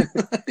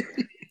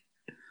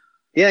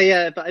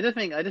 Yeah, but I don't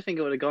think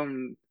it would have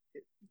gone.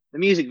 The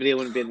music video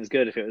wouldn't have been as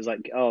good if it was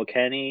like, "Oh,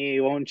 Kenny,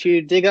 won't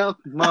you dig up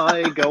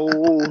my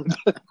gold?"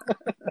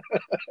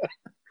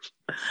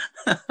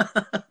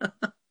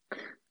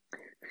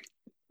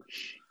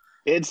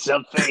 It's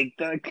something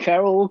that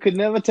Carol could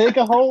never take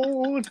a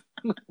hold.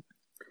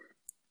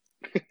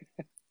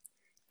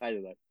 I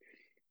don't know.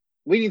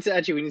 We need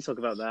to talk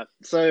about that.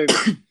 So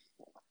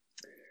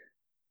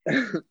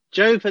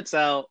Joe puts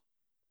out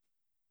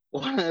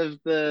one of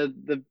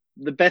the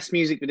best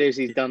music videos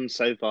he's done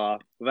so far,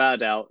 without a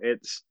doubt.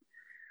 It's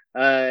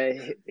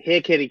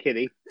Here Kitty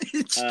Kitty.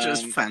 It's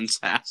just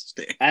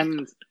fantastic.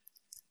 And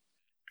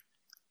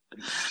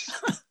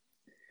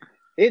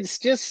it's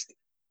just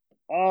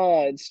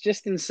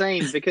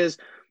insane, because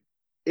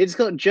it's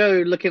got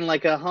Joe looking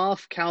like a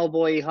half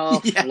cowboy,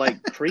 half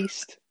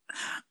priest.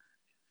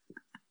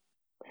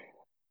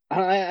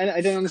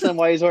 I don't understand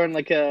why he's wearing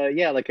a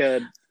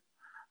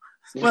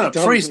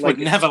priest would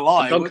never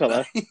lie, dog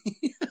collar.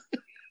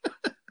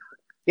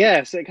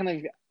 Yeah, so it kind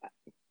of,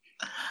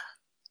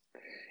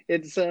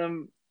 it's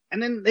and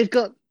then they've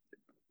got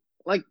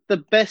like the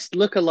best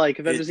lookalike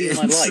I've ever seen in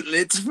my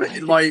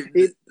life.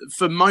 It's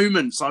for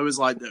moments I was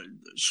like,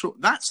 sure,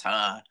 that's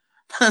her.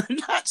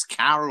 That's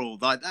Carol.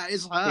 Like, that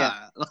is her.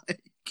 Yeah.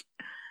 Like,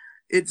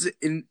 it's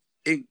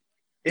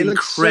it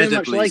looks so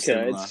much like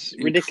similar. Her. It's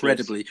ridiculous.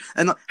 Incredibly.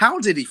 And how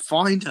did he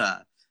find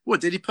her?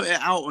 What, did he put it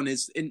out on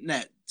his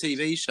internet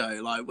TV show?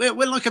 Like, we're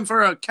looking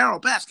for a Carol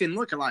Baskin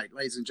lookalike,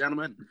 ladies and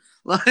gentlemen.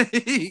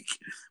 Like,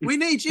 we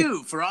need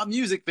you for our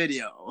music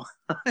video.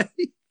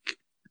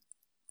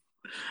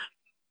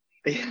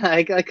 Yeah,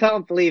 I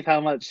can't believe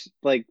how much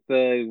like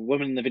the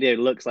woman in the video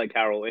looks like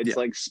Carol. It's Yeah,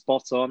 like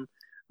spot on.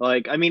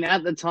 Like, I mean,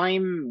 at the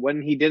time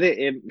when he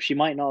did she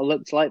might not have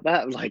looked like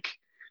that, like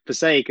per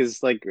se,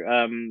 because like,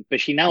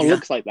 but she now yeah.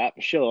 looks like that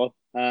for sure.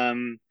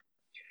 But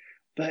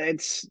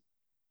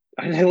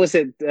I know, was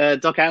it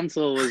Doc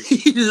Ansel was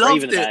He raving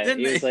loved it, about it.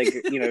 He didn't was he?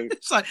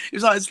 like,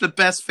 It's the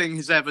best thing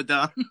he's ever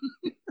done.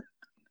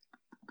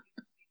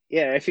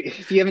 yeah,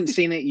 if you haven't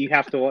seen it, you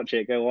have to watch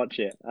it. Go watch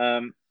it.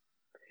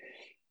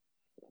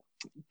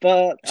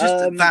 But Just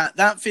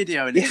that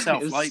video in yeah,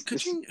 itself, like,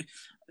 could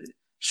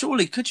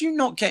you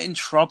not get in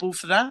trouble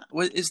for that?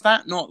 Is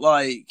that not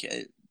like,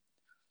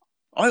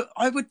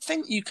 I would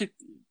think you could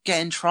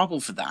get in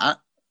trouble for that,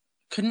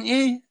 couldn't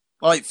you?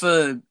 Like,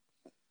 for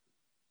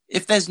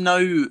if there's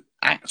no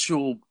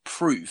actual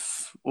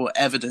proof or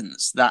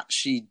evidence that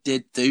she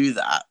did do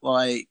that,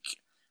 like,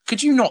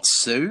 could you not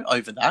sue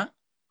over that?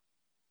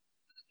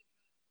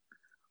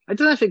 I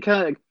don't know if it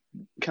kind of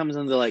comes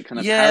under like kind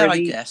of Yeah,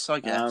 parody. I guess.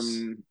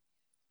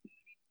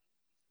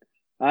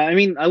 I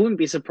mean, I wouldn't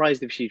be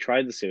surprised if she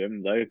tried to sue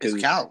him though, It's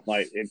because Carol.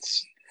 like yeah,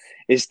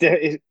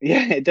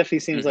 it definitely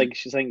seems Mm-hmm. like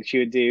she's something she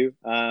would do.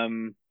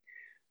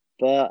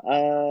 But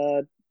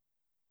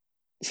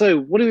so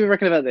what do we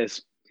reckon about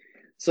this?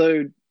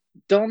 So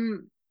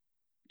Don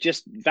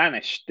just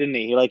vanished, didn't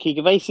he? Like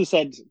he basically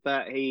said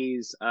that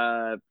he's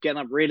getting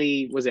up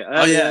really, was it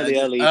Oh early, yeah, early or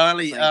early,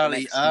 something the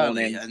early, next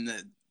early, morning. and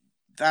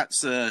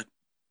that's it.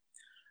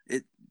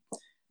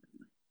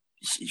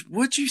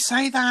 Would you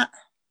say that?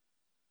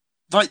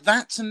 Like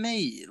that to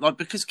me, like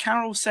because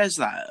Carol says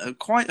that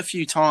quite a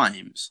few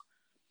times,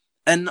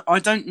 and I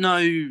don't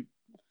know.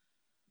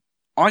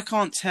 I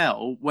can't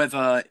tell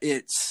whether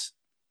it's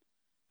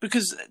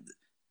because,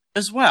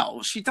 as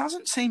well, she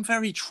doesn't seem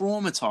very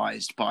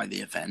traumatized by the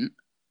event.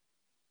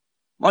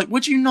 Like,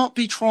 would you not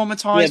be Yeah,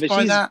 traumatized but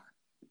by she's that?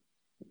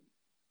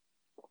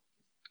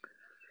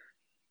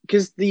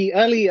 because the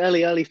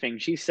early thing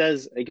she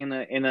says like, in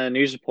a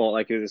news report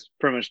like it was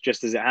pretty much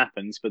just as it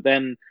happens, but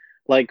then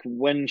like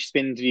when she's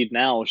been interviewed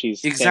now,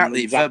 she's saying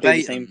Exactly, exactly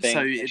the same verbatim.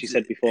 So thing that she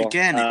said before.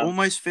 again, it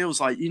almost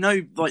feels like,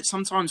 like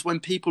sometimes when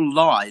people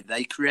lie,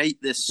 they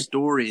create this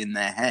story in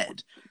their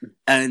head,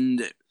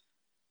 and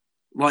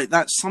like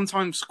that's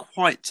sometimes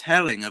quite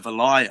telling of a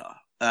liar,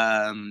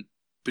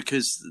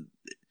 because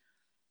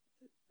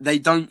they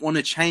don't want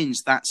to change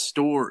that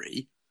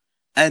story.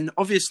 And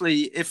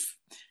obviously, if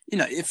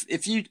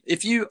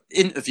you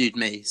interviewed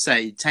me,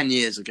 say 10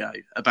 years ago,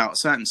 about a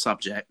certain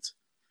subject,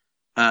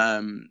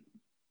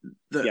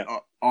 that Yeah,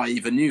 I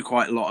either knew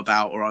quite a lot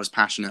about or I was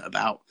passionate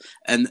about,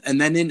 and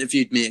then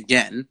interviewed me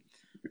again,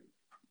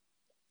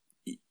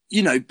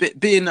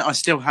 being that I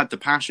still had the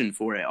passion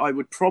for it, I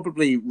would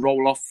probably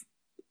roll off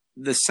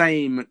the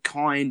same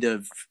kind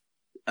of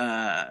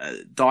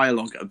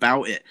dialogue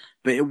about it,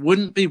 but it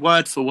wouldn't be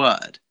word for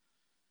word.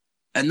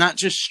 And that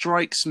just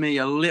strikes me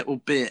a little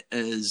bit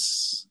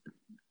as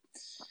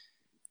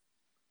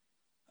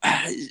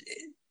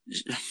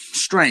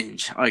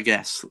strange, I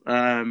guess.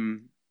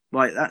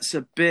 Like that's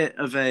a bit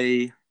of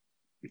a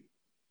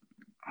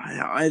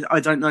I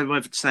don't know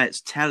whether to say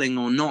it's telling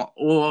or not,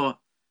 or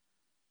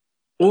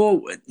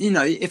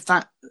if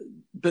that.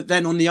 But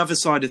then on the other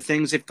side of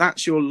things, if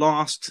that's your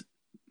last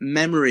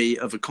memory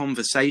of a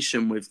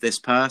conversation with this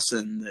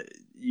person that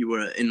you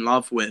were in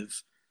love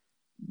with,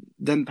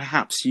 then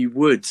perhaps you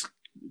would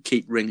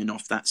keep ringing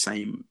off that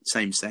same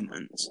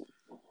sentence.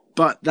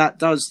 But that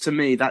does, to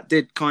me, that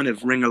did kind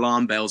of ring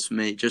alarm bells for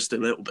me just a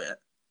little bit.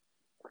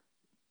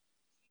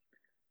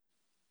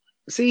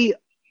 see,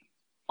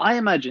 I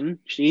imagine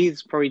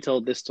she's probably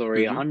told this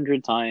story Mm-hmm.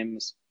 100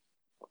 times,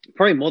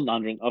 probably more than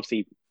 100,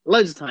 obviously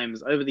loads of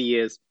times over the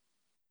years.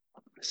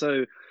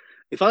 So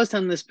if I was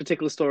telling this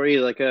particular story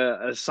like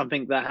a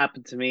something that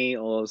happened to me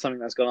or something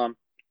that's gone on,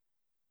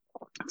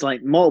 it's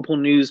like multiple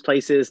news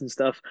places and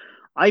stuff,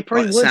 I Like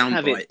probably a would sound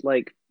have it bite.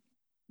 like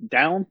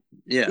down.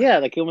 Yeah. Yeah,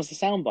 like almost a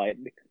soundbite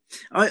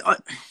I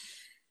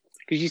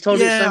because you told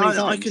it so yeah, many I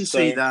times. can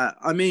see So that.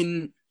 I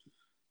mean,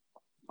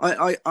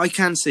 I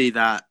can see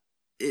that.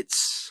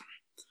 It's,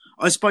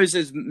 I suppose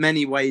there's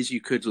many ways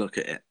you could look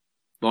at it,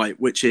 like,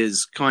 which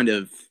is kind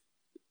of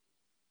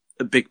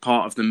a big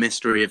part of the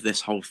mystery of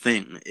this whole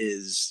thing,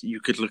 is you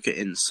could look at it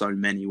in so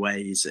many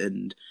ways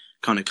and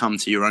kind of come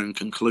to your own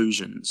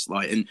conclusions.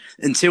 Like, and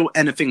until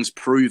anything's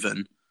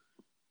proven,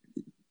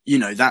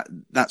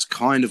 that's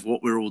kind of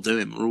what we're all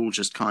doing. We're all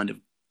just kind of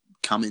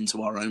coming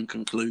to our own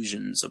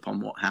conclusions upon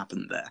what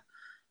happened there.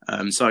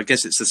 So I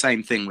guess it's the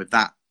same thing with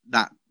that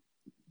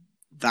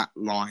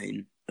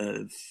line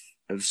of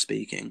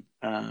speaking.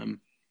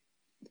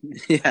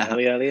 Yeah,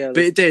 early.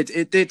 but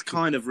it did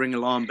kind of ring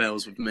alarm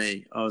bells with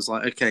me. I was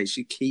like, okay,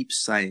 she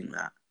keeps saying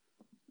that,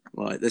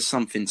 like there's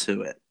something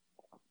to it,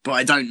 but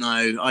I don't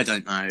know.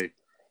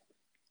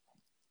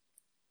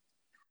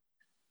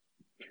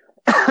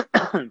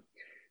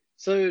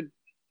 So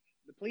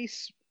the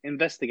police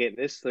investigate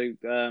this. So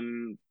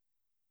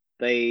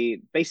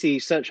they basically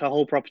search her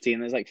whole property,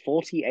 and there's like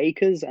 40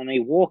 acres, and they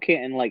walk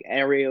it and like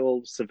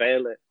aerial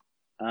surveil it,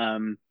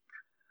 um,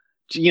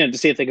 to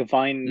see if they can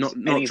find Not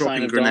any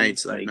sign dropping of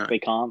grenades, Don. though, no. They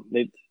can't.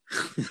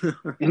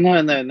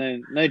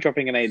 No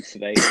dropping grenades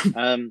today.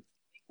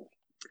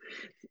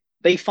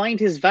 They find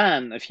his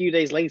van a few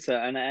days later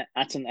and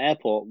at an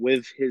airport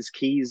with his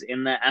keys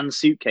in there and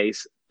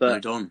suitcase,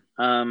 but no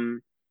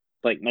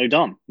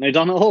Don. No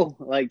Don at all.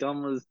 Like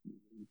Don was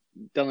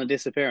done a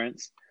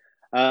disappearance.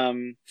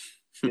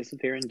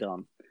 Disappearing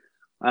Don.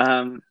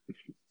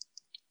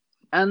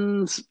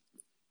 And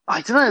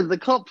I don't know. The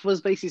cop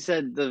was basically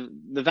said the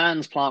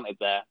van's planted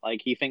there.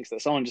 Like he thinks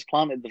that someone just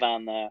planted the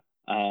van there.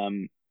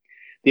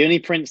 The only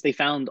prints they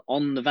found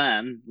on the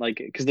van, like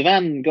because the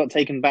van got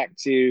taken back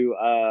to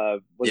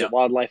it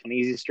Wildlife on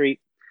Easy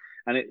Street,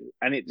 and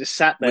it just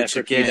sat there Which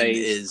for a few again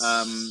days. Is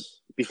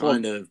before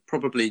kind of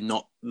probably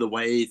not the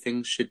way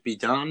things should be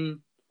done.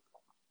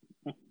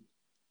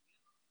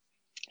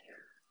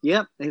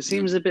 Yep, it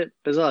seems a bit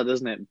bizarre,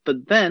 doesn't it?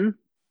 But then,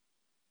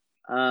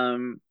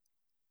 the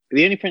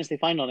only prints they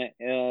find on it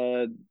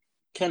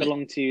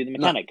belong to the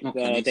mechanic, not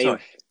Kenny, Dave.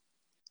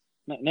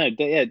 sorry.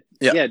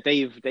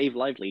 Dave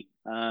Lively.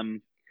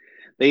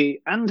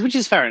 Which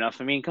is fair enough.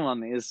 I mean, come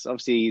on, he's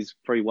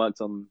probably worked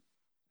on.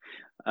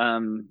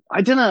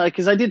 I don't know,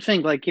 because I did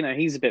think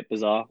he's a bit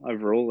bizarre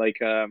overall.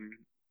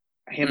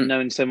 Him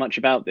knowing so much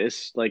about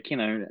this,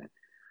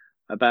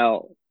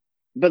 about.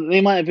 But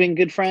they might have been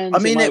good friends. I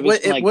mean, it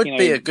would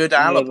be a good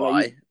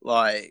alibi.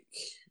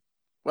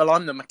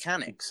 I'm the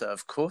mechanic, so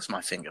of course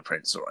my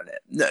fingerprints are on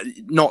it. No,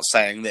 not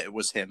saying that it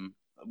was him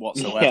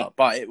whatsoever,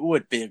 but it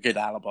would be a good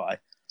alibi.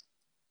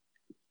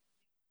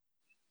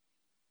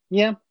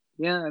 Yeah.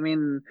 I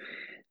mean,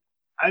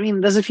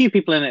 there's a few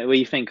people in it where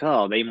you think,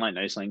 oh, they might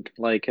know something.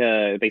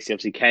 Basically,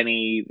 obviously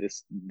Kenny,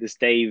 this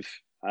Dave.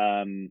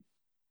 You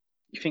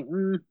think,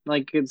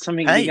 it's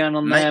something going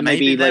on there.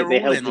 Maybe they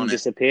helped him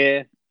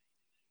disappear.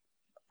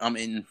 I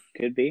mean,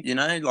 could be.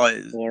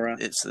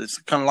 It's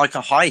kind of like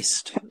a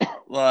heist.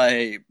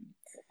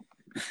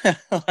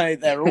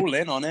 They're all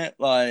in on it.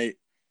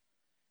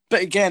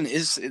 But again,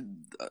 it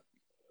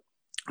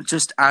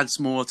just adds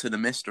more to the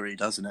mystery,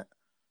 doesn't it?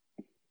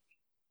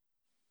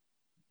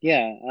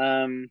 Yeah,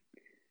 and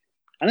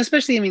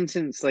especially, I mean,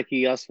 since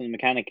he asked for the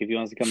mechanic if he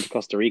wants to come to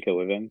Costa Rica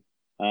with him,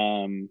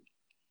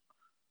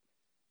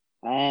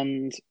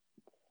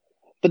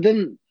 but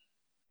then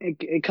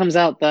it comes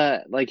out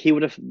that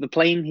the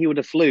plane he would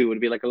have flew would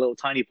be a little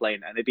tiny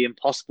plane, and it'd be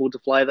impossible to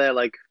fly there,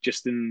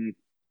 just in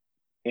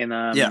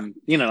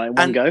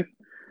one go.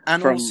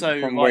 And also,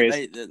 a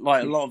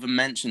lot of them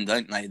mentioned,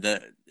 don't they,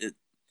 that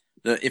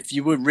if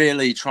you were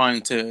really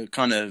trying to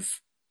kind of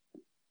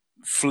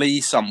flee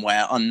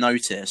somewhere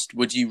unnoticed,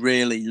 would you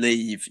really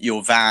leave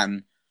your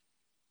van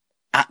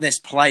at this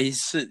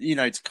place,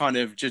 to kind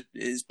of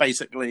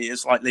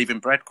it's like leaving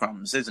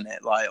breadcrumbs, isn't it?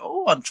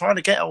 I'm trying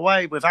to get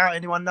away without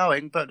anyone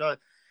knowing, but,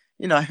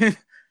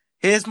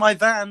 here's my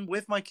van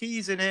with my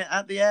keys in it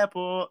at the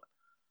airport.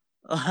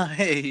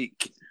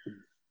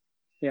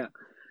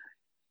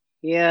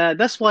 Yeah,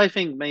 that's why I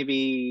think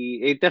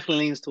maybe it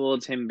definitely leans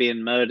towards him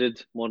being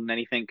murdered more than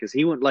anything, because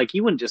you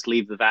wouldn't just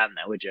leave the van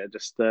there, would you?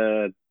 Just,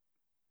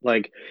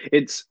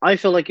 I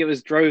feel like it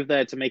was drove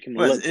there to make him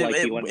look like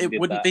he wanted to do that. It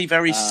wouldn't be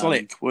very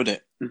slick, would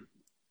it?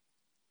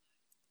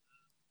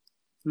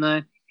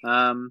 No.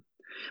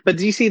 But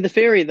do you see the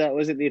theory that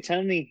the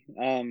attorney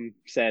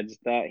said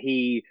that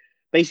he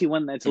basically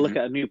went there to look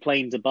at a new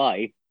plane to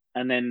buy,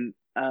 and then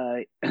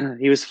they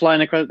were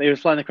flying across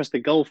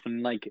the Gulf,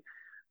 and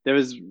there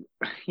was,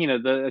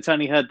 the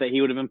attorney heard that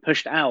he would have been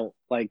pushed out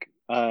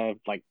 30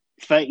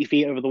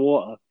 feet over the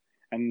water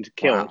and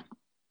killed. Wow.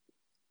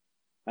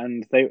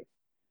 And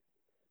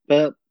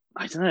but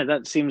I don't know,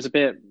 that seems a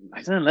bit,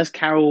 I don't know, unless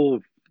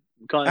Carol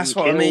got That's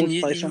what I mean,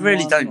 you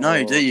really don't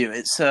know, do you?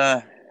 It's,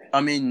 I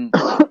mean...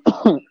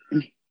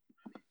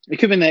 It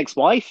could have been an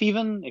ex-wife,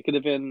 even. It could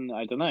have been,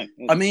 I don't know.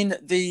 I mean,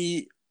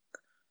 the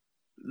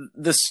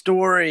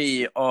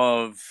story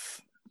of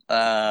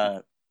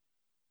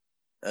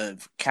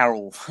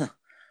Carol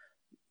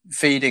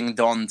feeding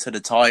Don to the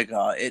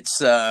tiger,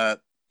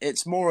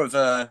 it's more of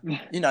a,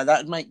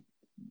 that'd make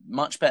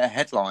much better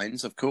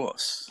headlines, of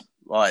course.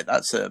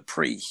 That's a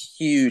pretty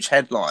huge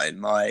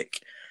headline. But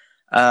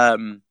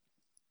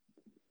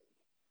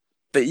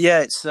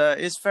yeah,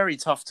 it's very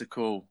tough to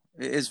call.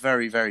 It is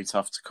very, very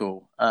tough to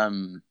call.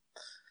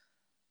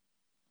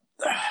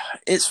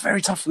 It's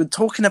very tough.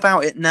 Talking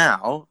about it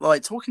now,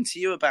 talking to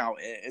you about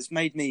it, has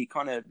made me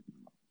kind of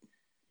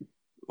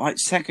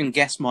second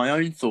guess my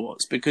own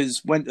thoughts,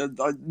 because when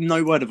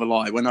no word of a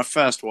lie, when I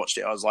first watched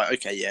it, I was like,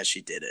 okay, yeah, she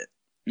did it,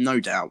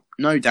 no doubt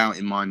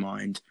in my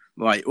mind.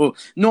 Or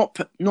not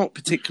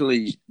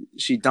particularly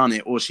she done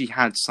it, or she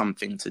had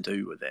something to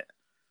do with it,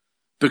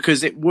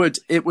 because it would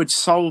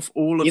solve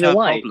all of her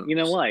problems. You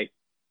know why?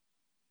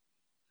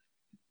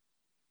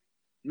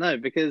 No,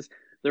 because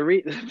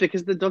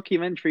because the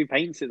documentary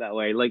paints it that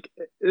way.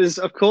 Is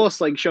of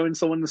course showing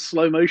someone in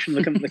slow motion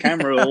looking at the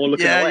camera or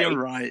looking away. Yeah, you're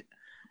right.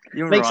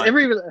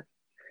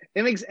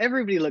 It makes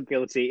everybody look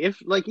guilty.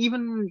 If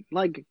even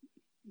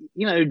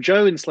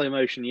Joe in slow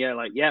motion. Yeah,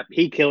 like, yep,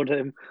 he killed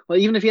him. Well,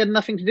 even if he had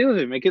nothing to do with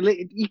him,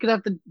 you could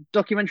have the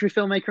documentary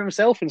filmmaker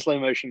himself in slow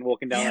motion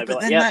walking down Yeah, there. but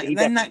Like, then yep, he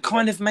that definitely did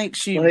kind it. of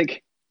makes you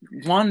Like,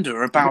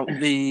 wonder about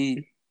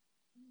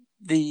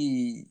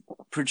the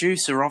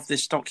producer of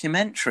this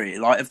documentary.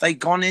 Like, have they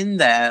gone in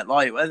there?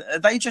 Like, are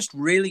they just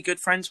really good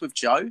friends with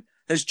Joe?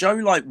 Has Joe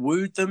like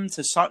wooed them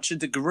to such a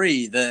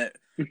degree that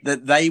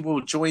they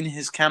will join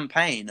his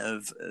campaign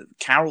of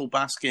Carol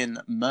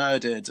Baskin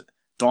murdered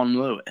Don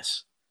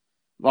Lewis?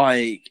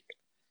 Like,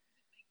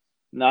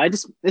 no,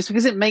 it's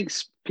because it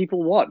makes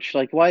people watch.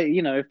 Like, why,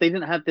 if they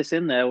didn't have this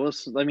in there,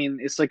 it's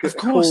like a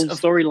cool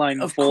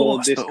storyline of for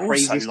course, this but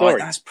crazy also, story.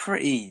 like, that's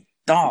pretty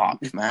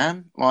dark,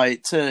 man.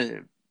 Like,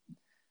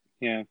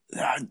 Yeah,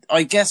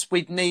 I guess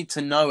we'd need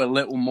to know a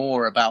little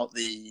more about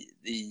the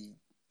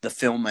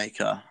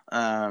filmmaker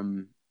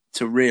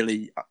to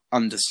really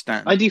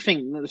understand. I do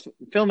think the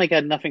filmmaker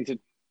had nothing to,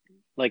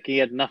 like, he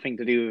had nothing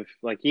to do with,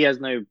 like, he has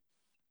no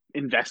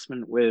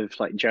investment with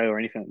like Joe or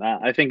anything like that.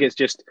 I think it's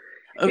just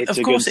it's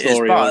a good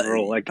story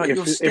overall. Like, but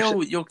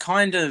you're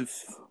kind of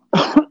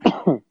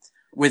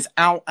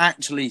without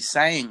actually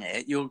saying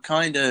it, you're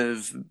kind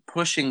of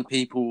pushing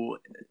people.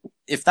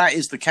 If that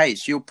is the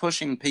case, you're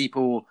pushing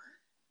people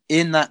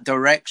in that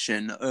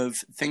direction of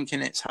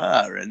thinking it's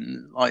her,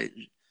 and like,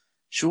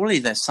 surely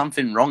there's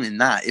something wrong in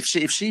that. If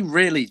she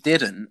really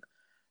didn't,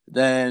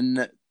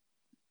 then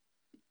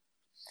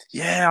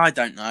yeah, I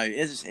don't know.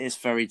 It's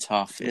very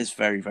tough. It's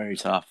very, very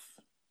tough.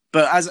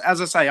 But as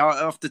I say,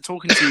 after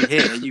talking to you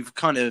here,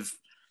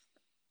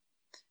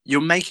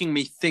 you're making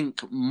me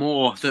think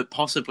more that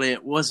possibly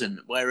it wasn't.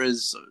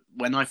 Whereas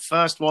when I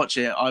first watched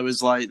it, I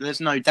was like, "There's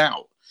no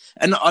doubt,"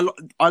 and I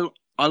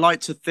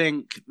like to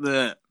think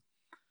that.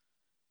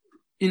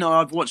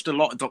 I've watched a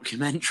lot of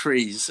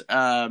documentaries,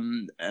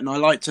 and I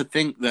like to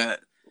think that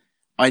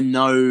I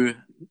know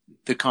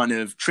the kind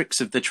of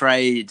tricks of the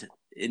trade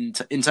in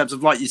terms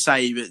of, like you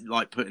say,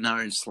 like putting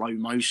her in slow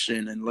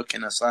motion and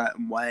looking a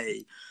certain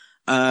way.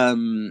 I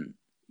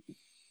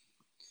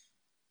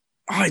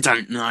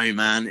don't know,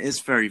 man.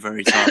 It's very,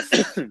 very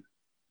tough.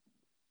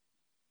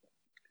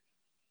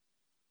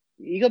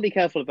 You got to be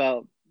careful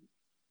about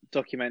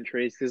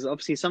documentaries because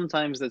obviously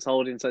sometimes they're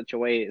told in such a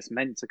way it's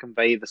meant to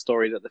convey the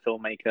story that the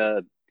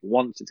filmmaker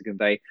wants it to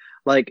convey.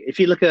 Like, if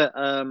you look at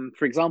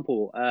for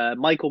example,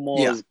 Michael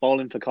Moore's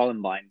Bowling for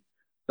Columbine,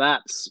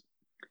 that's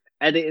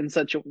edited in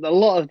such a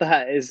lot of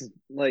that is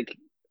like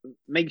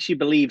makes you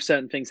believe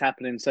certain things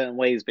happen in certain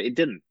ways, but it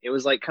didn't. It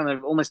was like kind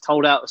of almost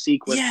told out of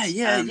sequence.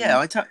 Yeah.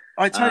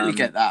 I totally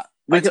get that.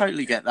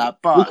 Totally get that.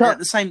 But at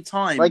the same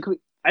time, like,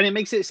 and it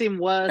makes it seem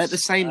worse. At the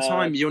same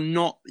time, you're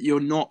not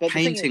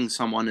painting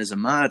someone as a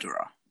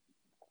murderer.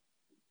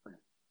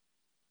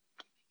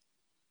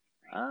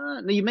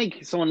 No, you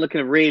make someone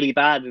looking really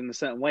bad in a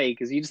certain way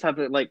because you just have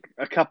like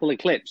a couple of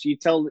clips.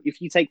 If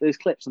you take those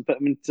clips and put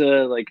them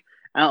into like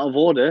out of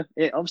order,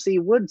 it obviously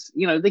would.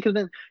 She could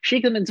have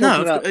been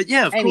talking about of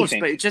anything. course,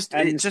 but it just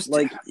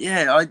like,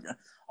 yeah.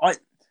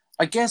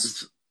 I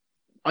guess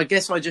I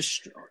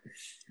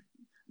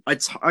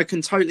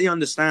can totally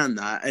understand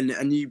that,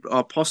 and you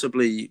are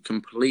possibly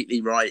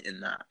completely right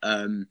in that.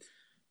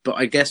 But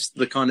I guess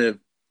the kind of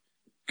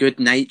good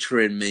nature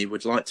in me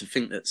would like to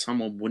think that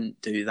someone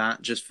wouldn't do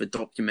that just for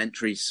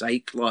documentary's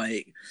sake.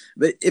 Like,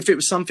 but if it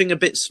was something a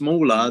bit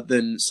smaller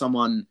than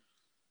someone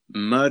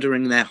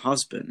murdering their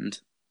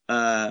husband,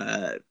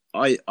 I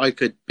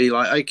could be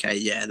like, okay,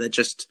 yeah, they're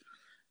just,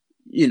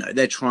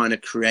 they're trying to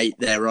create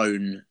their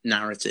own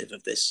narrative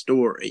of this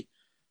story,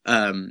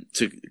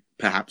 to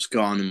perhaps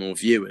garner more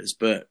viewers.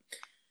 But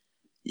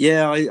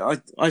yeah,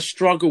 I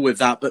struggle with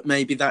that, but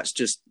maybe that's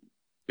just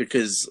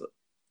because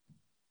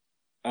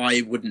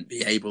I wouldn't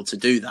be able to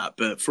do that.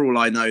 But for all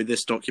I know,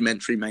 this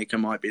documentary maker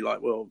might be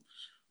like, well,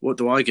 what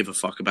do I give a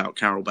fuck about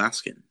Carol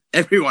Baskin?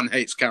 Everyone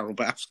hates Carol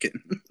Baskin.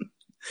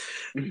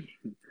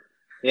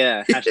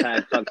 Yeah,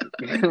 hashtag fuck.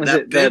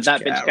 that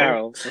bitch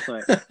Carol.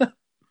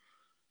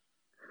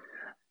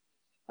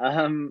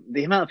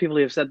 The amount of people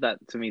who have said that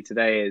to me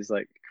today is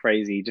like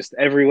crazy. Just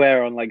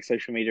everywhere on like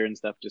social media and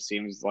stuff just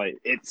seems like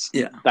it's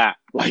that,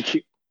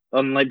 like,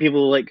 on like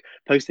people like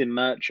posting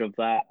merch of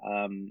that.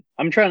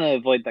 I'm trying to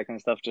avoid that kind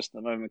of stuff just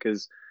at the moment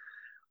because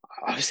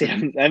obviously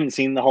I haven't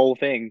seen the whole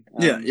thing.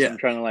 So I'm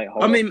trying to like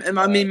hold I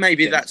mean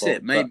maybe that's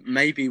it.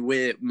 Maybe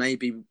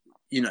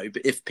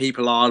if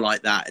people are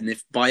like that, and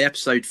if by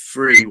episode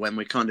 3 when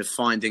we're kind of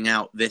finding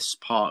out this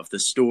part of the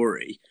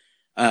story,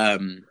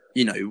 we're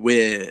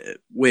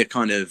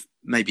kind of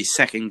maybe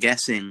second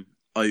guessing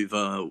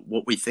over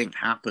what we think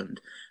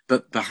happened,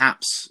 but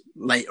perhaps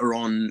later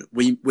on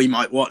we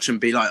might watch and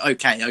be like,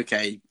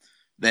 okay,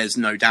 there's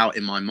no doubt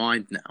in my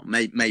mind now.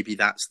 Maybe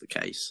that's the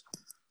case.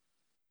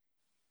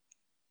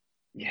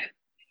 Yeah.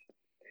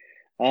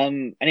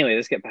 Anyway,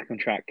 let's get back on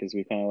track because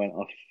we kind of went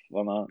off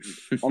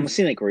on the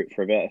scenic route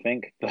for a bit, I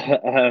think.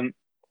 But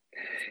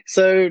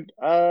so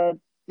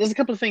there's a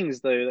couple of things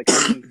though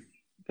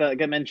that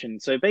get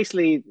mentioned. So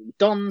basically,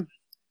 Don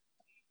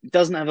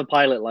doesn't have a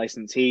pilot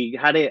license. He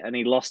had it and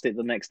he lost it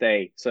the next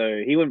day,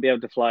 so he wouldn't be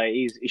able to fly.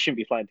 He shouldn't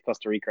be flying to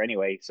Costa Rica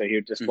anyway, so he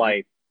would just Hmm.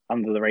 fly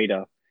under the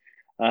radar.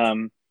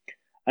 Um,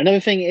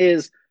 Another thing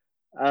is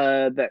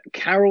that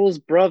Carol's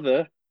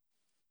brother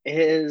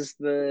is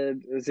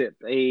it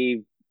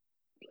a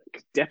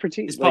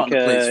deputy? It's part of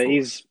the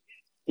police force.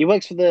 He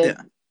works for the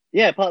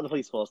Yeah. part of the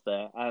police force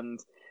there, and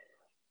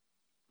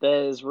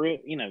there's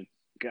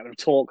kind of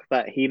talk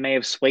that he may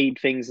have swayed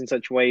things in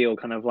such a way, or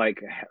kind of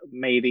like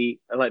maybe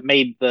like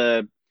made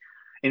the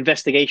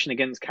investigation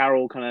against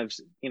Carol kind of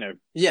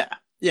Yeah.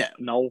 Yeah.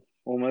 null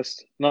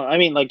almost. No, I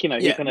mean like he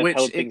Yeah. kind of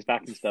held things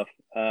back and stuff.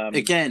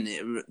 Again,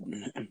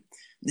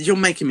 you're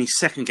making me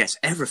second guess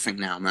everything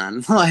now,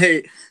 man.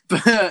 Like,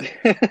 but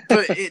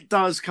it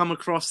does come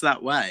across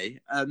that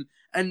way.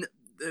 And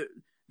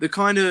the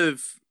kind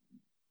of,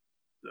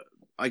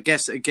 I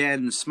guess,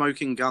 again,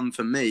 smoking gun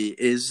for me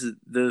is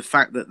the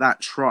fact that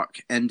that truck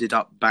ended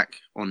up back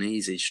on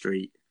Easy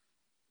Street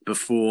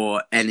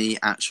before any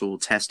actual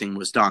testing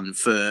was done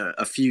for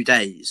a few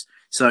days.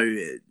 So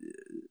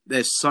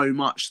there's so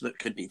much that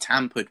could be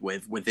tampered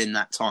with within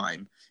that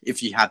time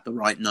if you had the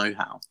right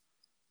know-how.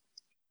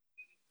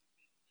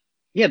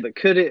 Yeah, but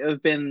could it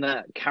have been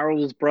that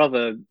Carol's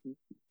brother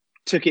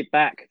took it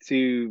back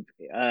to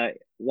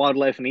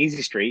Wildlife and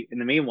Easy Street in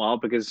the meanwhile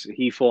because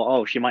he thought,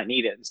 oh, she might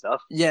need it and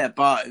stuff? Yeah,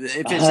 but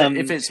if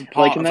it's a like,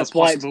 part and of a that's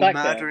why it's possible back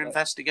murder there.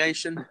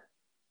 investigation,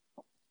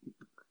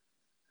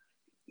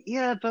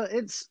 Yeah, but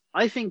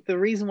I think the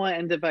reason why it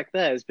ended back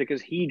there is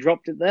because he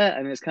dropped it there,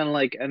 and it's kind of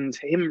like, and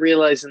him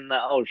realizing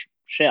that, oh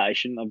shit, I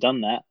shouldn't have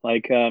done that.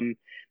 Like,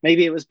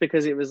 maybe it was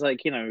because it was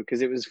like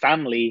because it was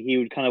family. He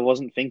would kind of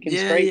wasn't thinking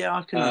straight. yeah,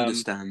 I can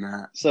understand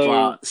that. So,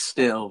 but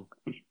still,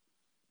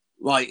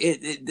 like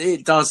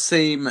it does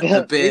seem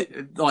a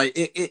bit like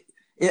it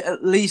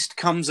at least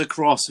comes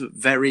across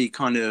very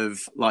kind of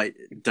like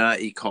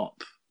dirty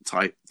cop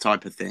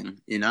type of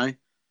thing, you know?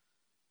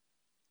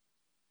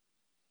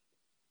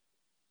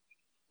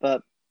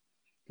 But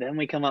then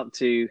we come up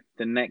to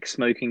the next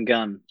smoking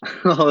gun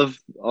of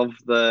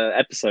the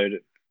episode,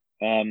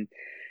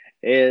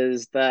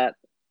 is that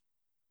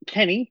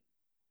Kenny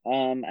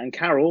and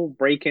Carol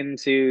break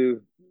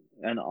into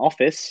an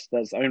office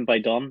that's owned by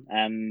Don,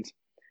 and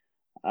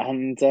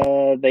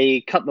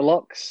they cut the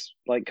locks,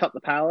 like cut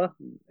the power.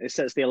 It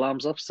sets the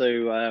alarms off,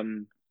 so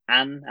Anne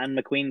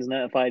McQueen's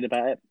notified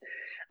about it.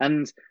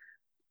 And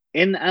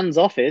in Anne's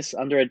office,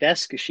 under a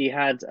desk, she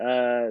had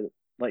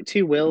like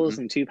 2 wills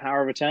and 2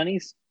 power of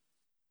attorneys,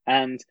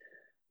 and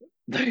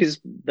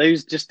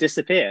those just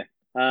disappear.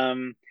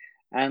 And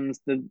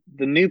the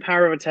new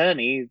power of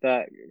attorney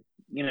that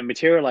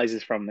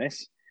materializes from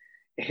this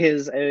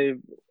is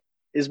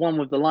one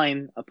with the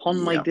line "upon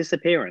my Yeah.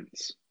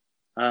 disappearance,"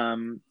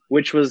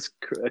 which was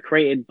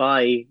created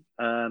by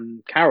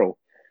Carol.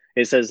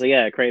 It says,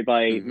 created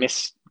by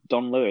Miss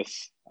Don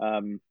Lewis,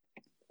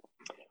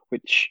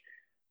 which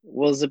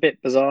was a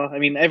bit bizarre. I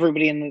mean,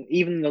 everybody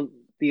even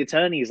the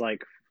attorneys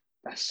like,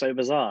 that's so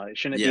bizarre. It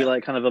shouldn't it be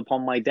like kind of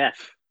upon my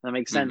death? That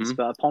makes sense,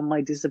 but upon my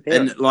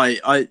disappearance. And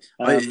like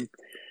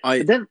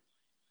but then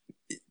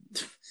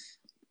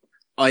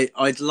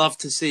I'd love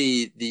to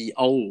see the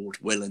old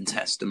will and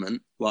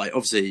testament. Like,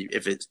 obviously,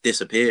 if it's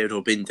disappeared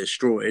or been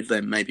destroyed,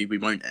 then maybe we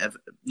won't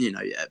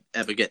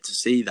ever get to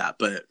see that.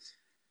 But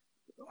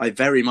I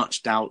very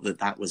much doubt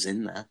that was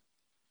in there.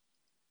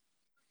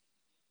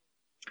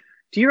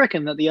 Do you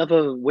reckon that the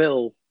other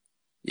will,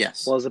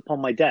 yes, was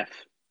upon my death,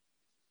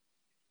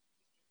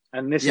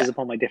 and this is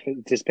upon my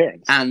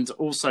disappearance? And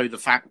also the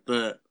fact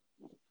that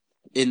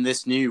in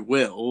this new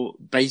will,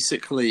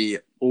 basically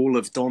all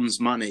of Don's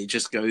money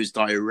just goes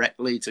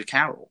directly to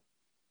Carol.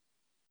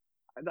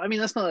 I mean,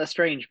 that's not that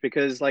strange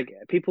because, like,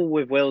 people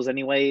with wills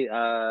anyway,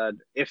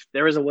 if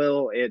there is a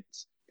will, it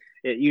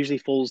usually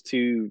falls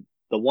to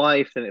the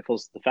wife, then it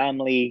falls to the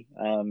family.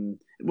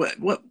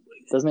 What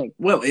doesn't it?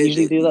 Well,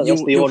 usually do that.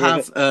 That's the order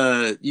of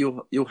it.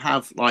 You'll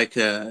have like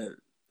an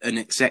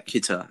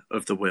executor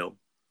of the will.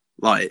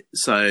 Like,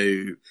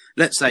 so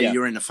let's say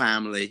you're in a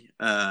family,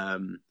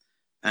 and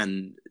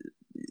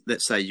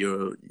let's say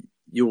you're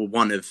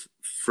one of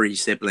 3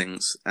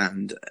 siblings,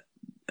 and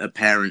a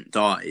parent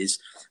dies.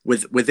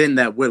 Within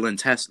their will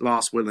and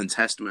last will and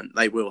testament,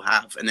 they will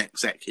have an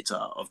executor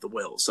of the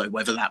will. So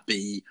whether that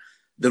be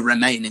the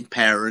remaining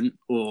parent,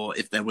 or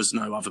if there was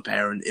no other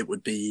parent, it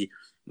would be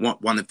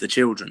one of the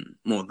children,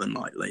 more than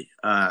likely.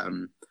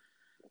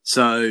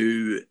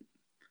 So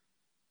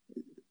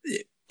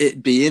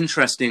it'd be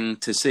interesting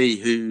to see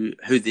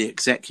who the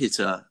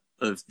executor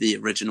of the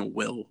original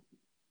will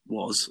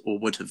was or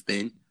would have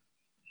been.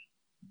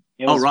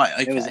 Right,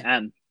 okay. It was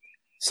Anne.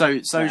 So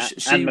Anne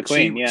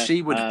McQueen,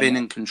 she would have been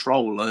in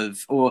control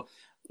of, or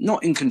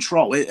not in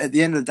control. At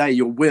the end of the day,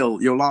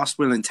 your last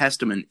will and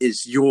testament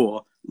is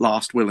your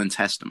last will and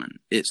testament.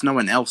 It's no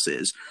one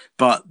else's,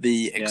 but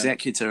the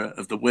executor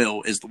of the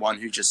will is the one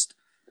who just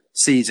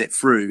sees it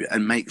through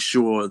and makes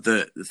sure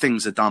that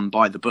things are done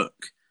by the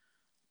book.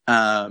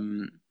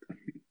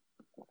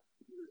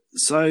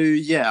 So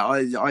yeah,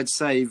 I'd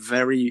say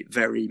very,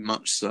 very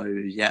much so.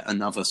 Yet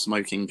another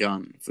smoking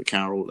gun for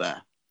Carol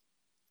there.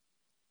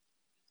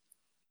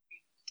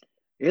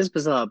 It is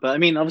bizarre, but I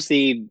mean,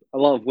 obviously, a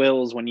lot of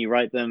wills, when you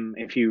write them,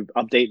 if you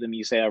update them,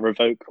 you say, "I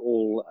revoke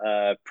all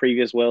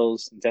previous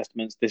wills and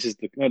testaments." This is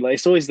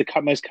it's always the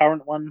most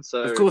current one. Of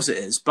So, course it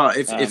is. But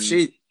if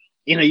she,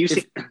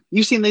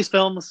 you've seen these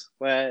films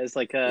where it's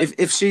like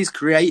if she's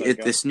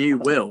created this new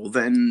will,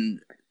 then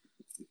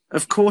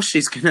of course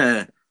she's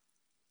gonna,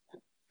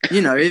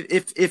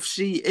 if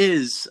she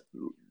is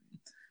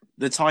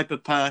the type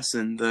of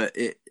person that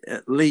it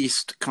at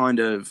least kind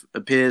of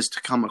appears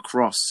to come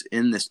across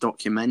in this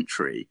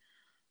documentary,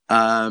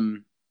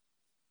 or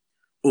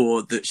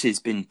that she's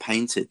been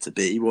painted to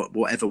be,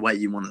 whatever way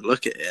you want to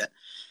look at it,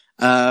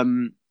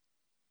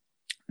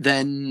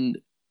 then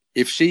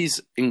if she's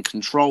in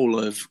control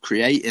of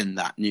creating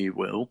that new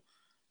will,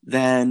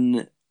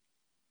 then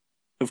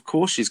of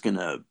course she's going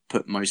to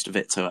put most of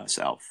it to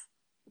herself.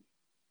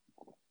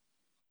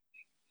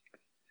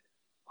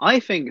 I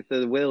think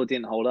the will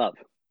didn't hold up.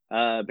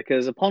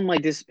 Because upon my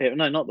disappearance,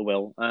 no, not the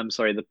will.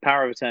 Sorry, the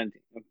power of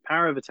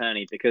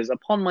attorney. Because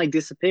upon my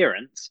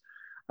disappearance,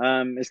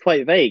 it's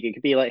quite vague. It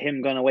could be like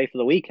him going away for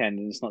the weekend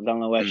and it's not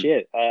telling her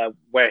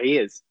where he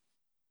is.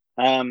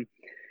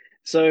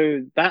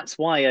 So that's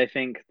why I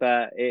think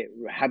that it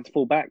had to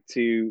fall back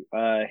to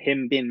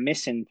him being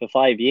missing for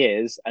 5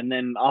 years, and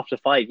then after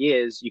 5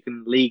 years, you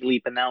can legally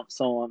pronounce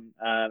someone.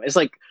 It's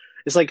like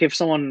if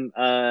someone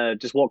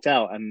just walked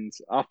out, and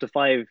after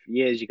 5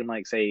 years, you can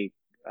like say.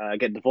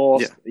 Get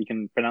divorced, you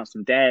can pronounce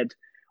them dead,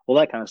 all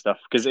that kind of stuff.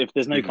 Because if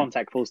there's no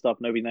contact, full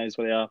stop, nobody knows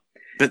where they are.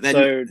 But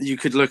then you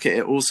could look at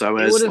it also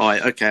as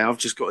like, okay, I've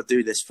just got to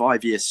do this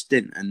 5-year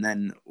stint and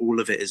then all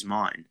of it is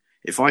mine.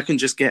 If I can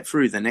just get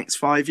through the next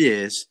 5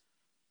 years,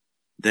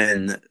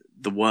 then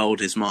the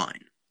world is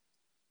mine.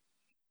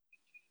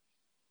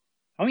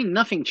 I mean,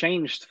 nothing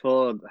changed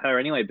for her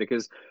anyway,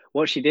 because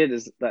what she did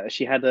is that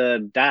she had a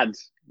dad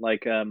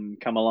come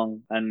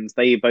along, and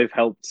they both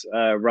helped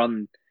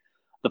run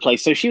the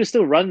place. So she was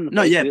still running the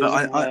place. No, yeah,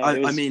 but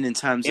I mean in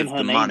terms of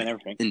the money,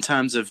 in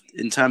terms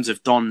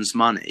of Don's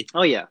money.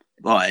 Oh yeah.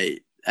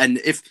 Like, and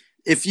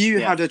if you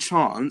had a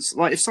chance,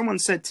 like if someone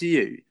said to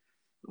you,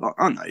 like,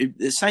 I don't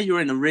know, say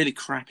you're in a really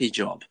crappy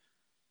job,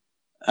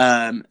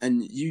 and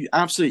you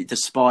absolutely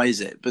despise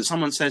it, but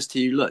someone says to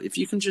you, look, if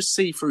you can just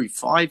see through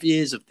 5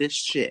 years of this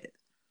shit,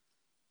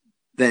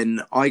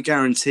 then I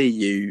guarantee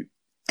you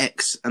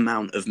X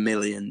amount of $1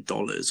 million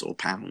or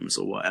pounds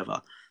or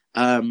whatever.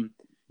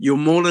 You're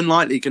more than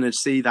likely going to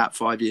see that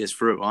 5 years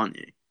through, aren't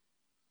you?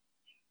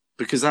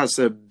 Because that's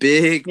a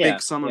big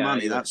sum of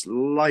money. That's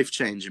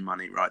life-changing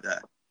money right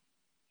there.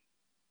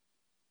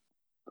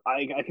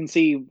 I can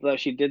see that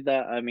she did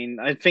that. I mean,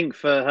 I think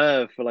for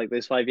her, for like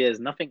those 5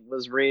 years, nothing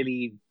was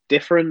really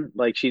different.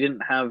 Like, she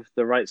didn't have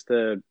the rights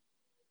to,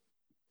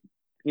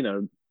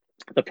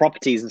 the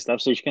properties and stuff,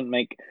 so she couldn't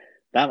make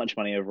that much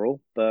money overall.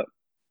 But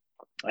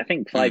I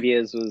think 5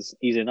 years was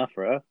easy enough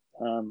for her.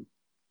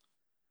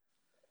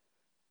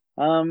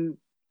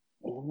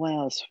 What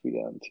else have we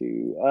got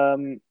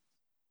to?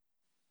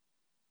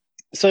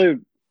 So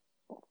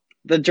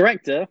the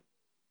director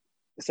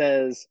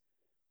says,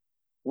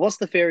 what's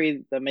the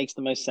theory that makes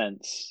the most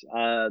sense?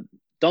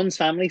 Don's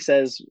family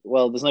says,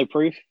 well, there's no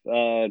proof.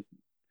 They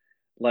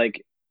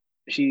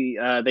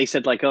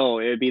said like, oh,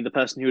 it would be the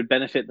person who would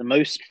benefit the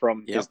most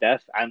from his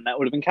death, and that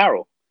would have been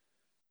Carol.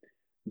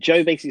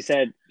 Joe basically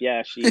said,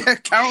 yeah,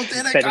 Carol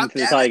did it, fed into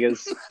the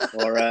tigers,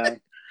 or.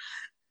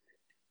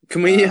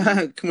 Can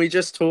we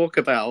just talk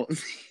about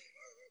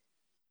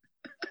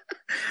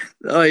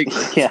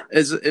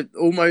is it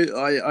almost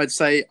I'd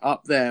say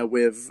up there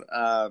with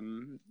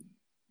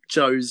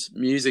Joe's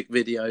music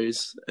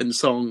videos and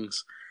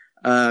songs,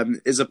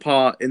 is a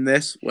part in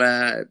this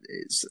where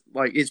it's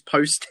like he's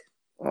posting.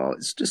 Oh,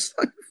 it's just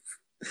like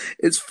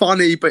it's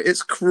funny, but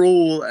it's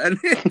cruel, and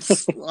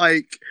it's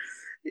like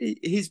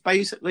he's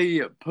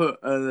basically put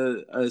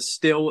a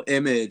still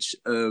image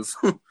of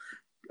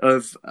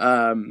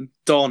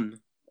Don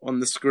on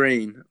the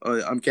screen.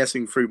 I'm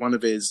guessing through one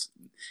of his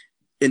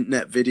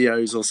internet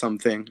videos or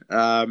something,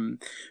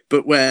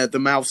 but where the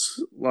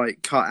mouth's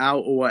like cut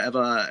out or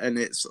whatever, and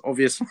it's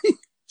obviously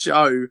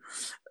Joe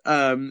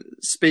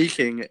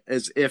speaking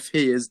as if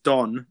he is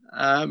Don,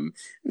 and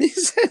he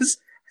says,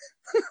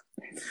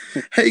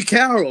 "Hey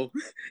Carol,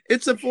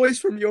 it's a voice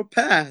from your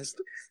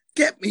past.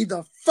 Get me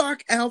the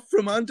fuck out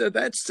from under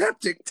that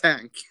septic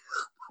tank."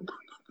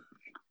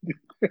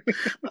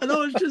 And I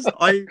was just,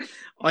 I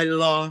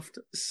laughed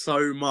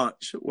so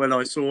much when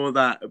I saw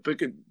that,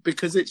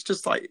 because it's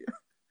just like,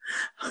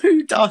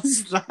 who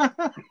does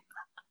that?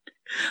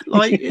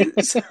 Like,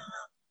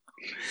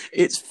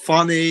 it's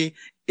funny.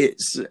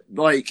 It's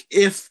like,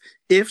 if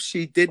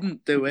she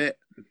didn't do it,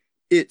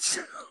 it's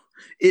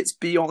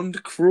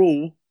beyond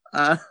cruel.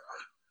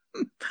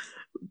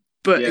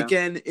 But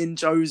again, in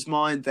Joe's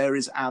mind, there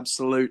is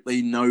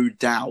absolutely no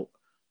doubt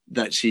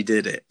that she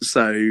did it.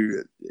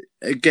 So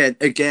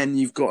again,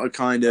 you've got a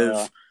kind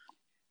of,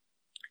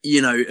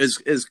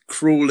 as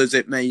cruel as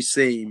it may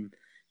seem,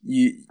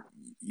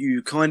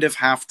 you kind of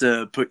have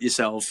to put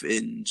yourself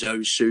in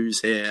Joe's shoes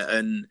here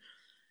and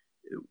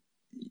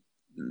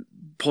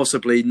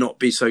possibly not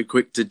be so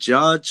quick to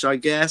judge, I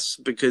guess,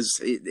 because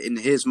in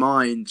his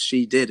mind,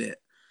 she did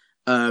it.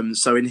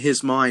 So in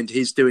his mind,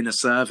 he's doing a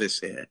service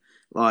here.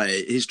 Like,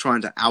 he's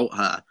trying to out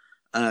her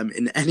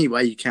in any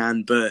way he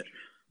can. But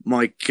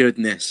my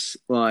goodness,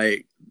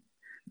 like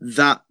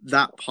that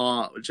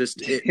part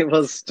just it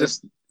was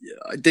just.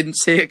 I didn't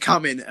see it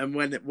coming, and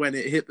when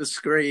it hit the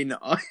screen,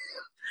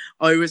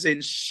 I was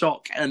in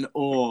shock and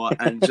awe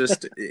and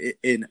just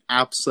in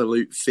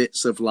absolute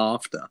fits of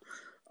laughter.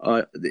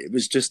 It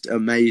was just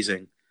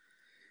amazing.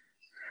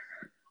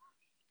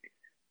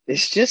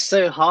 It's just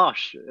so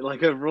harsh,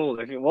 like overall.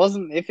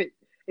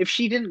 If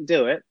she didn't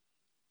do it,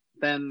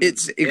 then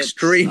it's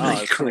extremely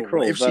it's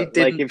cruel. If she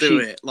didn't do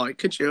it, like,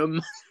 could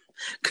you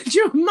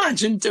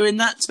imagine doing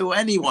that to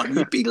anyone?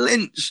 You'd be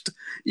lynched.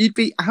 You'd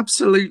be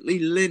absolutely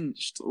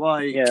lynched.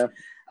 Like, yeah.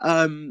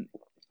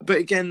 But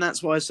again,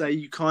 that's why I say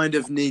you kind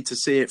of need to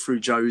see it through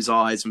Joe's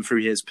eyes and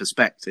through his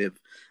perspective.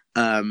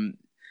 Maybe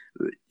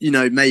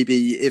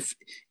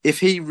if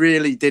he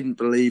really didn't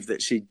believe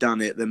that she'd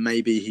done it, then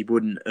maybe he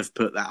wouldn't have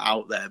put that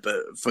out there.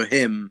 But for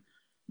him,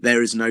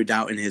 there is no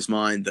doubt in his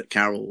mind that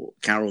Carol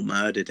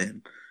murdered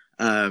him.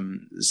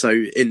 So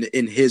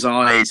in his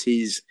eyes,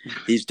 he's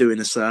doing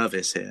a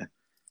service here.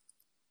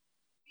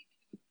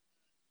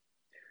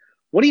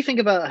 What do you think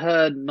about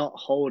her not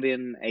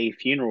holding a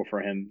funeral for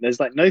him? There's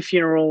like no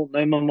funeral,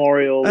 no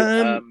memorial.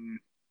 I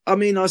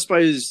mean, I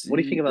suppose what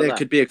do you think about there that?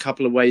 could be a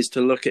couple of ways to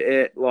look at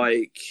it.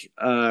 Like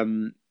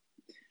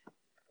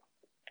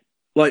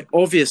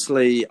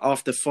obviously,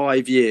 after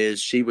 5 years,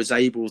 she was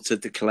able to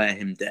declare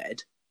him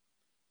dead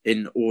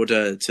in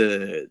order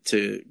to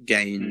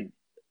gain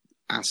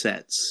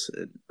assets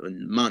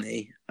and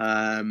money.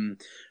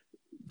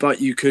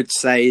 But you could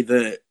say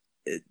that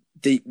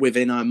deep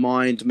within her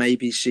mind,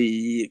 maybe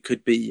she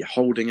could be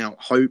holding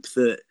out hope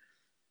that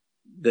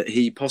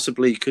he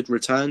possibly could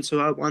return to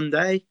her one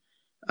day.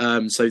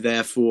 So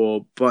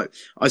therefore, but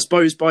I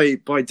suppose by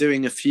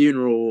doing a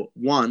funeral,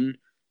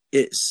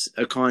 it's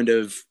a kind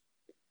of,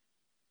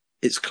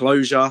 it's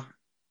closure,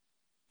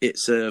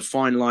 it's a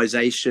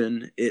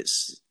finalization, it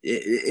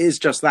is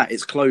just that,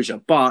 it's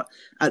closure. But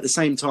at the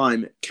same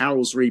time,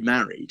 Carol's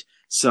remarried,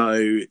 so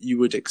you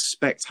would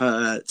expect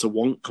her to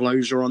want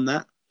closure on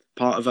that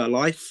part of her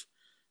life.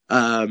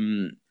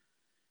 And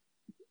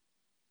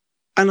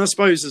I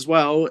suppose as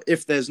well,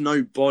 if there's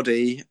no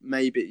body,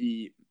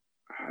 maybe,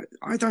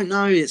 I don't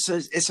know.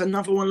 It's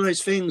another one of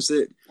those things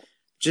that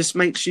just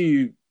makes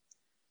you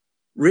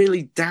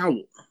really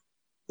doubt.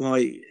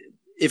 Like,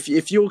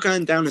 if you're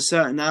going down a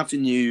certain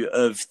avenue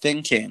of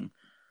thinking,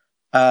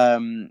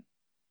 that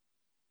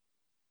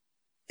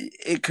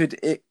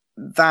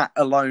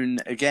alone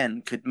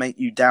again could make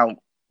you doubt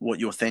what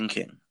you're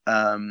thinking.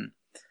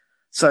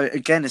 So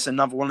again, it's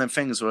another one of them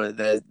things where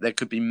there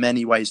could be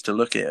many ways to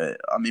look at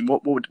it. I mean,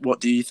 what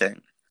do you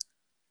think?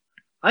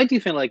 I do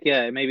think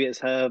maybe it's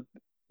her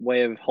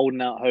way of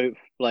holding out hope,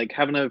 like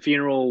having a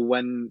funeral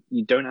when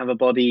you don't have a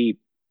body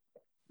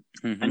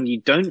and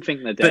you don't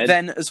think they're dead. But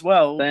then as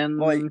well,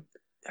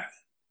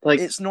 like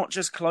it's not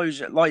just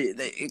closure. Like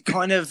it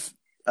kind of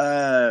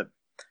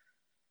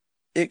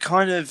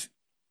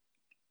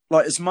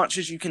like, as much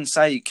as you can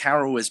say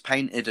Carol is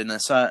painted in a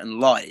certain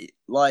light,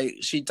 like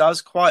she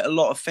does quite a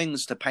lot of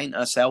things to paint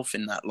herself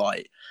in that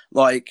light.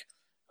 Like,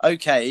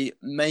 okay,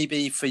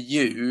 maybe for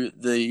you,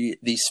 the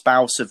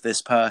spouse of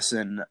this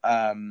person,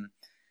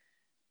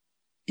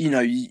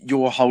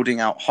 you're holding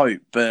out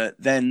hope, but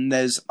then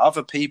there's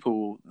other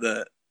people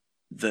that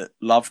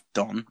love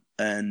Don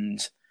and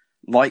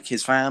like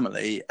his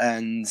family,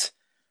 and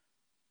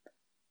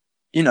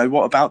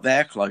what about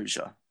their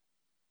closure?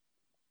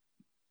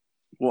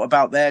 What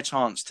about their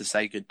chance to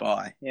say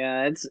goodbye?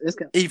 Yeah, it's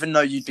even though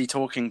you'd be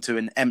talking to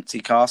an empty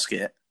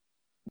casket,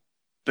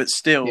 but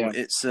still,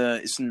 it's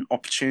an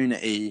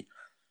opportunity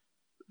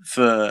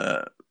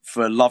for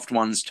loved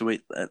ones to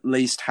at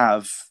least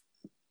have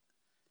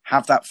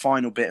that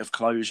final bit of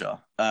closure.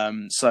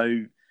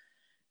 So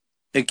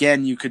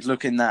again, you could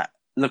look at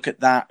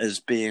that as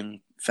being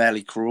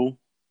fairly cruel.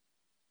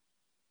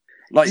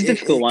 Like, it's a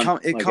difficult one.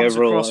 It comes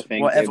overall, across,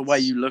 whatever way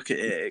you look at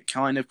it, it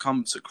kind of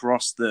comes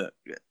across that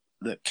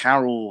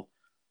Carol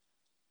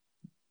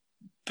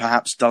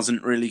perhaps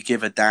doesn't really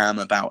give a damn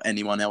about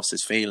anyone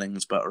else's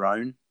feelings but her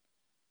own,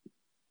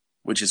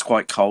 which is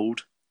quite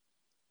cold.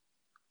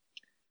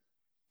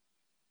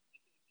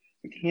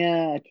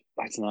 Yeah,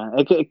 I don't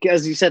know.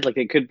 As you said, like,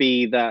 it could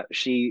be that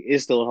she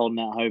is still holding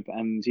out hope,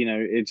 and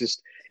it'd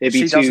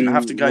be doesn't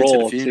have to go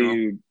to the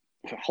funeral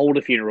to hold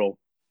a funeral.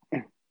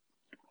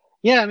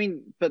 Yeah, I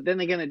mean, but then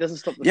again, it doesn't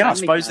stop the I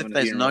suppose if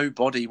there's no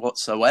body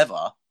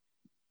whatsoever,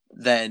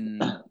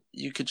 then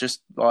you could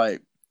just,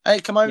 like,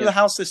 hey, come over to the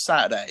house this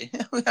Saturday.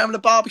 We're having a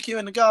barbecue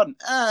in the garden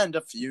and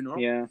a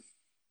funeral. Yeah.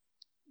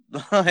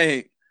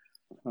 Like,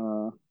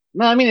 no,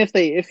 I mean,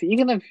 if you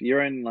can have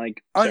your own,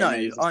 like, I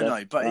know,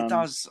 but it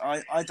does.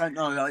 I don't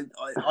know.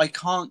 I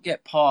can't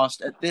get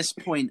past, at this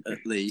point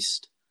at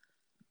least,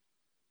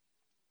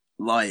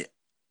 like,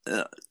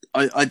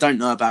 I don't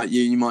know about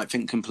you. You might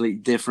think completely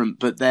different,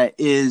 but there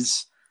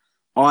is,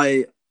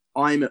 I'm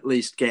at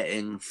least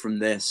getting from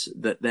this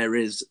that there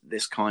is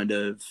this kind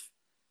of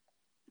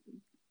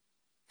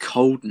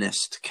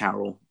coldness to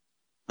Carol,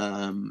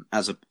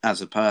 as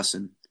a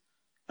person.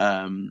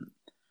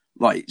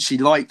 Like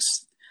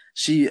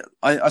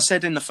I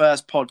said in the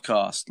first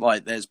podcast,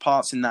 like there's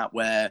parts in that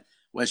where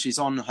she's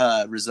on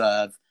her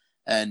reserve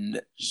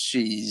and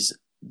she's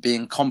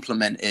being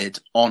complimented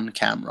on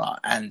camera,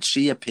 and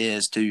she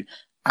appears to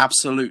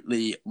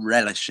absolutely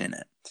relish in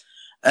it.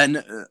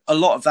 And a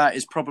lot of that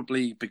is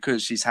probably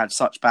because she's had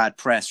such bad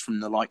press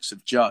from the likes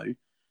of Joe.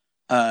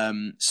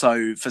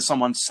 So for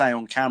someone to say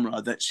on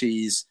camera that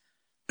she's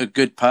a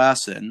good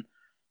person,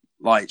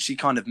 like, she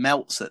kind of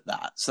melts at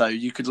that. So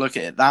you could look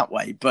at it that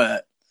way.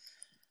 But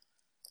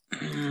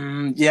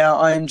yeah,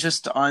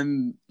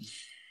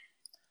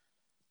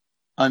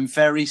 I'm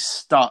very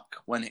stuck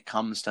when it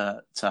comes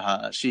to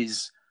her.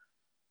 She's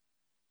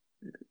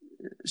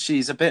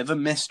a bit of a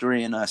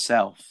mystery in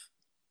herself.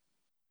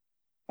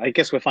 I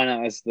guess we'll find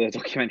out as the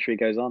documentary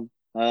goes on.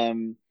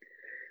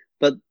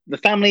 But the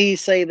family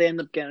say they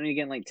end up only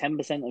getting like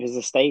 10% of his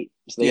estate,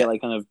 so they get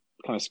like kind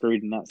of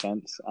screwed in that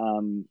sense.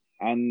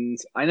 And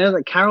I know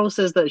that Carol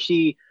says that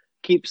she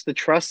keeps the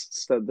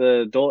trusts that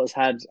the daughters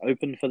had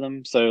open for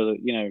them, so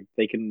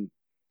they can.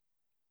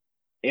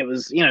 It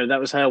was that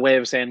was her way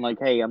of saying like,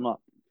 hey, I'm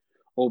not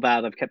all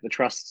bad. I've kept the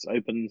trusts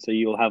open, so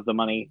you'll have the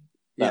money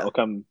that will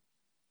come.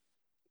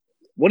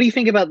 What do you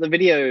think about the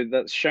video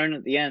that's shown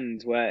at the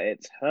end, where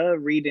it's her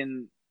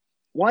reading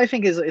what I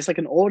think is it's like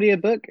an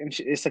audiobook, and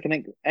it's like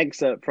an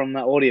excerpt from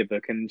that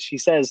audiobook, and she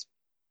says,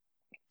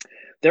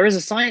 there is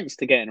a science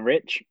to getting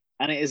rich,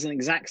 and it is an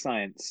exact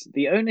science.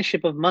 The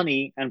ownership of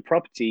money and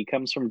property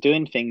comes from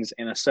doing things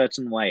in a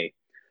certain way.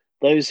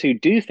 Those who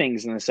do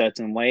things in a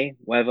certain way,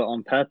 whether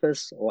on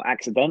purpose or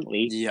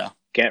accidentally,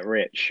 get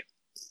rich.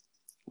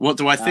 What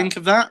do I think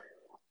of that?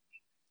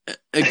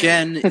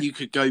 Again, you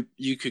could go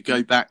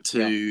back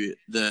to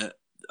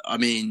I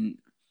mean,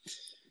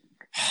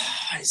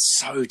 it's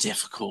so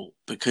difficult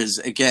because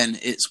again,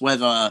 it's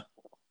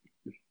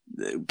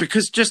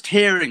because just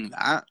hearing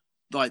that,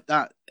 like,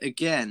 that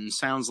again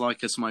sounds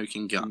like a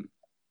smoking gun.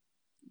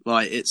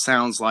 Like, it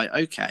sounds like,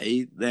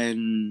 okay,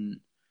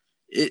 then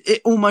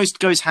it almost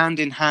goes hand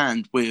in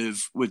hand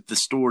with the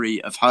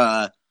story of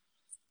her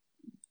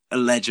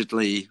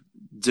allegedly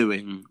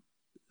doing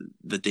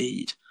the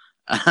deed.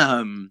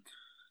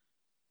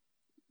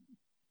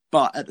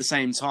 But at the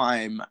same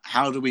time,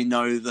 how do we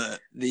know that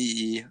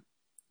the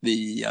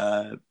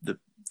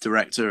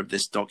director of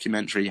this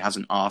documentary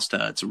hasn't asked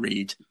her to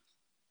read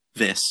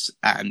this,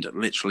 and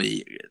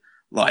literally,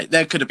 like,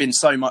 there could have been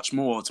so much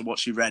more to what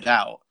she read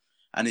out,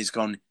 and he's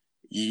gone,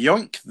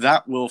 yoink,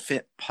 that will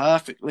fit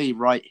perfectly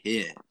right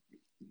here.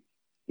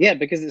 Yeah,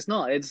 because it's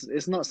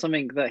not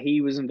something that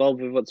he was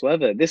involved with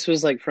whatsoever. This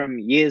was like from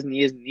years and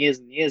years and years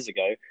and years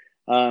ago,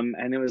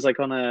 and it was like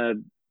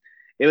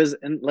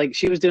like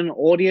she was doing an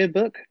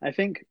audiobook, I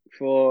think,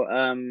 for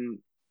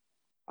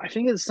I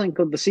think it's something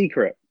called The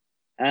Secret,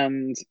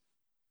 and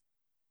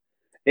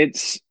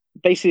it's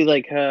basically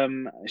like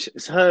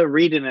it's her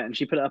reading it, and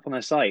she put it up on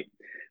her site,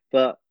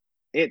 but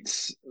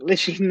it's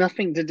literally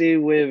nothing to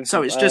do with.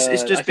 So it's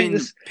just been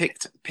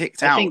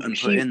picked out and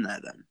put in there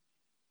then.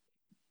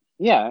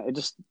 Yeah, it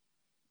just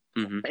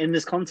in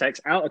this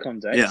context, out of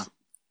context.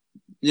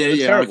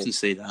 Yeah, I can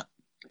see that.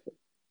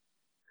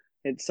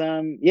 It's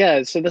so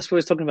that's what I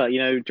was talking about.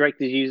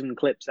 Directors using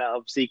clips out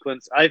of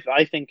sequence. I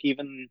think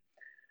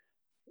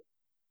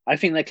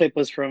that clip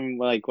was from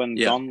like when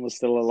Don was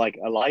still like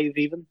alive,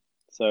 even.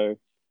 So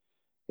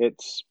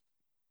it's,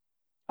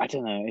 I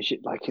don't know.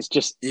 It's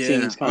just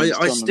seems kind of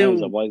on the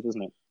nose otherwise,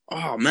 doesn't it?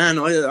 Oh man,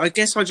 I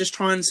guess I just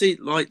try and see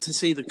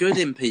the good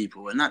in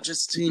people, and that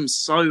just seems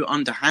so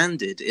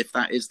underhanded if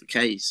that is the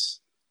case.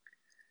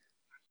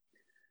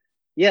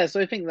 Yeah,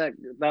 so I think that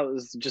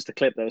was just a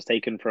clip that was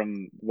taken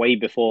from way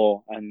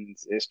before, and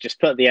it's just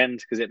put at the end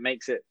because it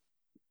makes it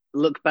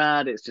look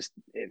bad. It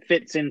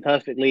fits in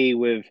perfectly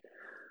with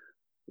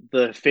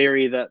the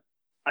theory that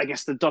I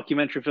guess the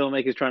documentary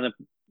filmmaker is trying to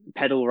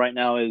peddle right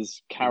now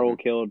is Carol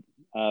killed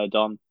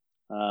Don.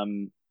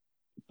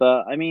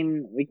 But I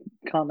mean, we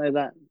can't know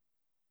that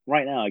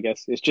right now. I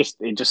guess it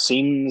just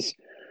seems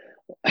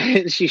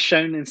she's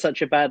shown in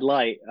such a bad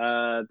light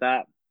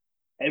that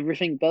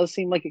everything does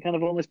seem like it kind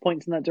of almost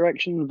points in that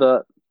direction.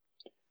 But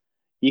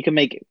you can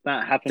make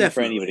that happen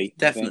for anybody.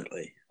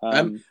 Definitely.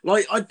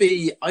 Like I'd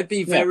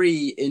be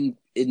very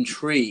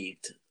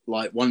intrigued.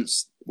 Like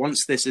once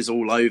this is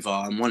all over,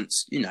 and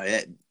once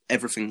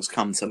everything's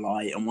come to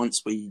light, and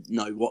once we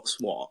know what's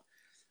what,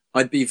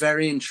 I'd be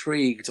very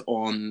intrigued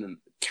on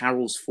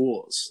Carol's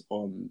thoughts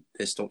on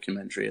this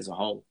documentary as a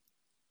whole.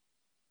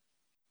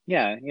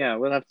 Yeah,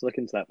 we'll have to look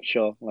into that for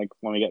sure. Like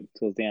when we get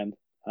towards the end.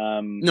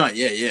 No,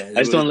 yeah. I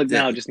just don't want to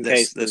look now, just in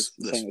case. Let's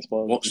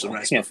watch the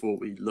rest before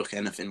we look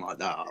anything like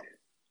that up.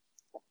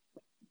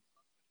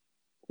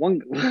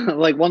 One of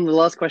the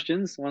last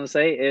questions I want to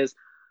say is,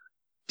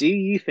 do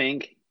you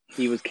think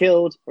he was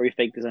killed or he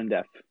faked his own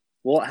death?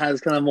 What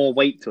has kind of more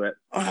weight to it?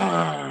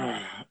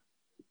 Ah,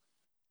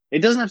 It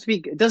doesn't have to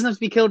be. It doesn't have to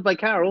be killed by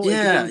Carol. It could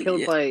have yeah, been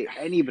killed by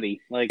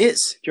anybody. Like, do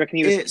it's you reckon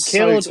he was so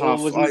killed, or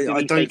tough. was he? Did I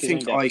he don't fake his own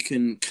think death? I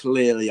can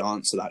clearly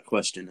answer that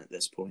question at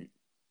this point.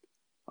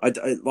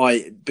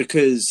 Like,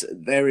 because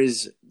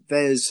there's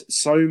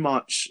so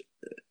much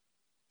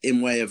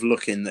in way of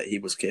looking that he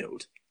was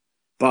killed,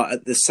 but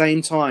at the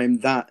same time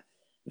that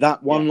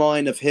one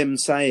line of him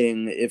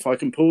saying, "If I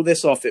can pull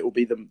this off, it will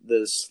be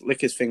the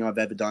slickest thing I've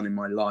ever done in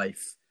my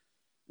life."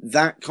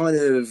 That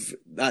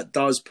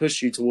does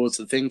push you towards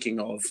the thinking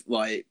of,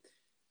 like,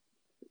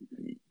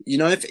 you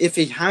know, if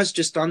he has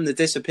just done the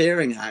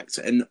disappearing act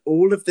and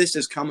all of this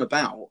has come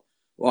about,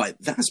 like,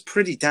 that's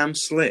pretty damn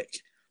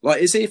slick.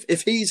 Like, is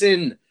if he's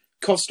in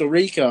Costa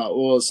Rica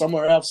or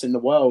somewhere else in the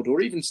world,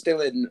 or even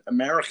still in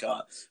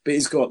America, but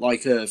he's got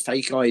like a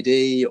fake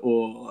ID,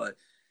 or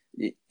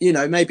you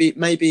know, maybe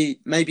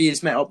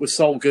he's met up with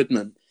Saul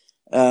Goodman,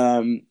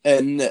 and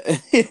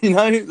you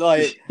know,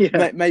 like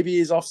maybe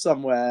he's off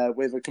somewhere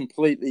with a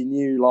completely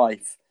new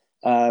life,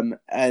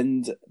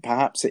 and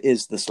perhaps it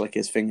is the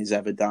slickest thing he's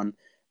ever done.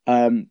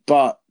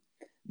 But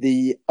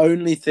the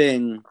only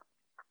thing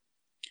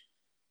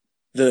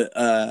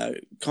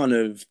that kind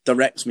of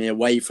directs me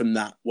away from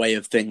that way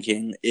of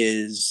thinking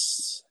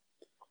is,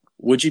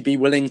 would you be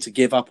willing to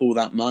give up all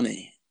that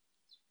money?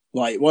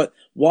 Like, what?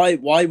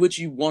 Why would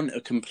you want a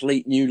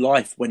complete new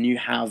life when you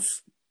have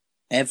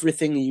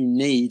everything you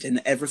need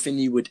and everything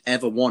you would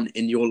ever want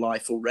in your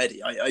life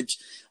already? I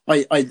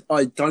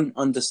don't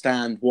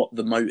understand what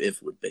the motive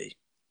would be.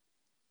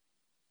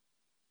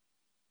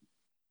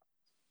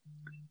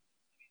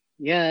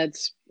 Yeah,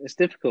 it's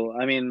difficult.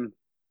 I mean,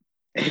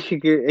 it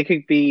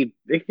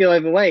could go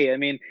either way. I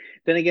mean,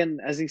 then again,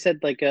 as he said,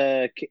 like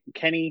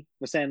Kenny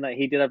was saying that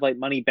he did have like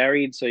money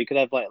buried, so he could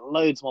have like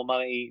loads more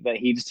money that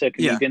he just took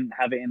and he Yeah. didn't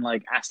have it in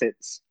like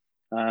assets,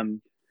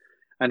 and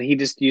he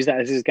just used that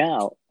as his get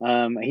out.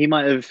 He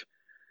might have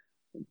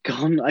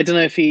gone. I don't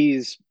know if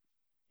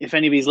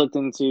anybody's looked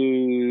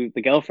into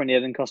the girlfriend he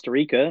had in Costa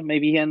Rica.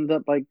 Maybe he ended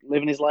up like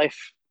living his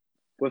life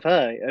with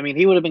her. I mean,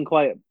 he would have been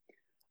quite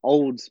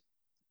old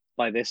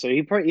by this, so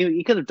he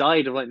could have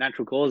died of like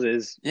natural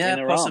causes Yeah, in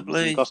Iran,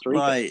 possibly. in Costa Rica.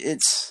 Like,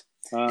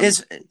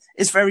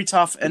 it's very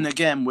tough, and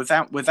again,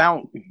 without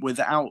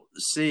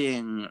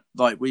seeing,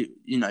 like, we,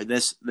 you know,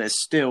 there's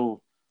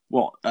still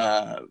what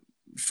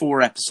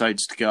 4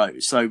 episodes to go,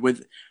 so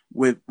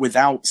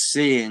without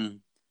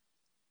seeing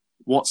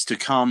what's to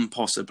come,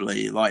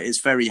 possibly, like,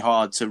 it's very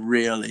hard to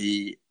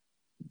really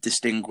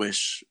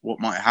distinguish what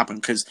might happen,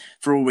 because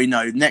for all we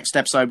know, next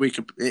episode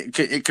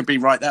it could be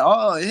right there.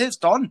 Oh, here's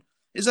Don.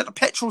 Is at a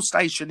petrol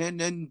station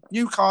in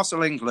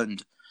Newcastle,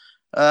 England.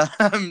 You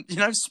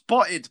know,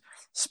 spotted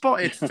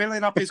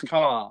filling up his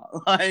car.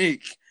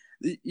 Like,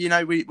 you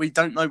know, we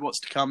don't know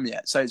what's to come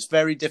yet, so it's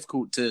very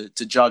difficult to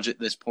judge at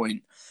this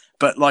point.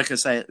 But like I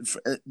say,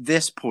 at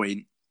this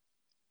point,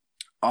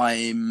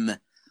 I'm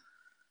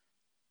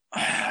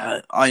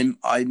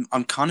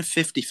kind of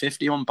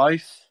 50-50 on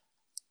both.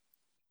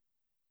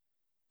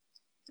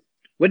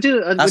 We'll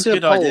do a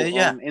poll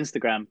idea, on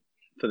Instagram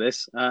for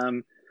this.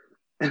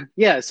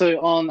 Yeah,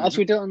 so as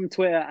we do it on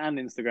Twitter and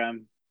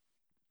Instagram,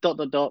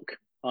 .doc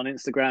on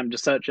Instagram,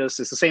 just search us.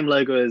 It's the same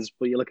logo as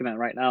what you're looking at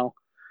right now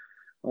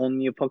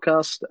on your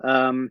podcast.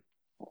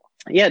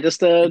 Yeah,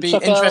 just it'd be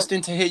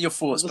interesting to hear your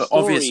thoughts, but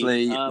story.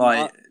 Obviously,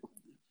 like,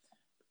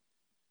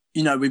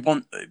 you know, we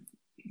want,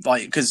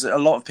 like, because a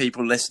lot of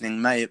people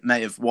listening may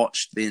have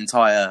watched the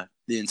entire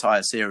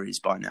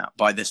series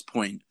by this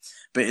point,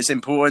 but it's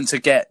important to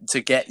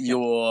get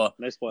your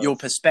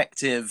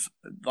perspective,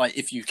 like,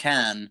 if you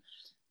can.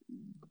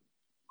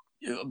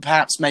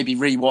 Perhaps maybe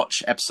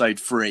rewatch episode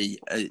 3,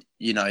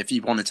 you know, if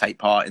you want to take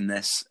part in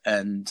this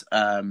and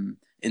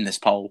in this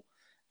poll,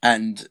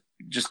 and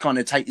just kind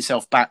of take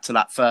yourself back to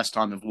that first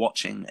time of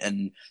watching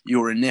and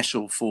your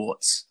initial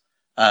thoughts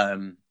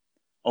on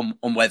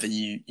whether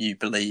you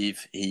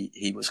believe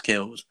he was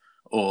killed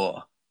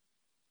or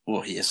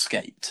he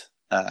escaped.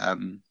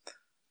 But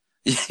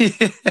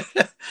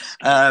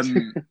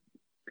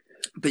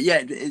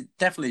yeah, it'd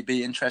definitely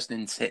be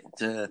interesting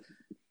to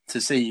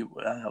see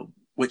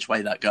which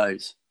way that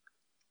goes.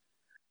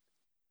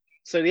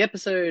 So the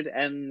episode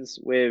ends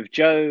with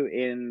Joe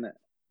in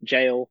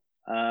jail,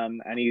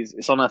 and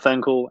it's on a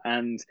phone call,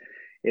 and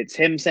it's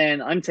him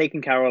saying, "I'm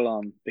taking Carol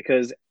on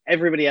because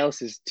everybody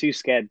else is too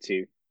scared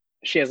to.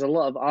 She has a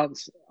lot of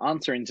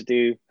answering to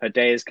do. Her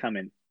day is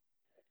coming."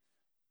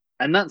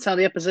 And that's how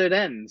the episode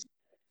ends.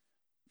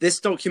 This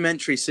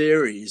documentary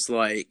series,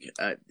 like,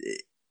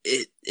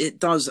 it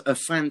does a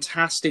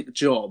fantastic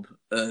job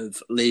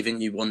of leaving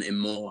you wanting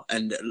more,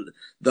 and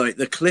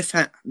the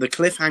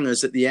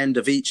cliffhangers at the end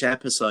of each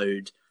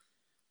episode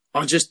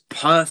are just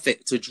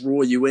perfect to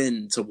draw you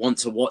in to want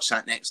to watch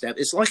that next episode.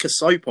 It's like a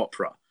soap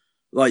opera.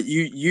 Like,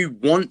 you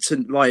want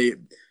to, like,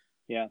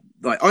 yeah,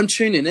 like, I'm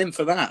tuning in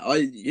for that.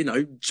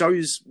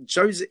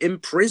 Joe's in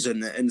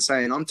prison and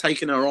saying, "I'm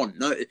taking her on."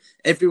 No,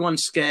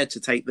 everyone's scared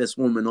to take this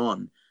woman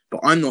on,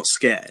 but I'm not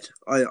scared.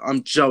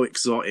 I'm Joe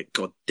Exotic.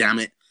 God damn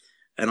it.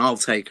 and I'll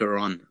take her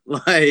on.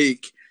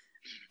 Like,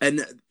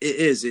 and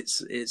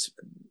it's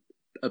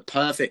a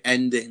perfect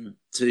ending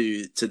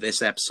to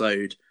this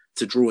episode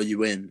to draw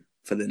you in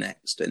for the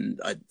next. And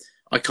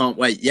I can't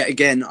wait. Yet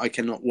again, I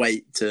cannot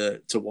wait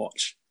to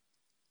watch.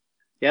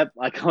 Yep,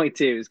 I can't wait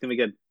too. It's gonna be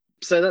good.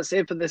 So that's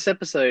it for this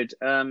episode.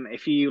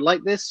 If you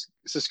like this,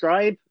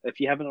 subscribe if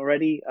you haven't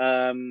already.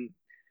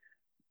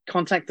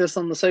 Contact us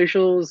on the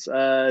socials.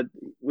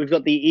 We've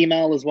got the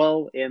email as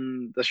well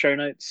in the show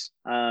notes.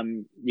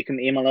 You can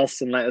email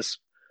us and let us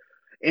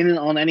in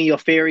on any of your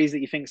theories that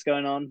you think's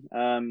going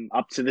on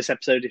up to this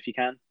episode if you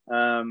can.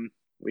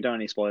 We don't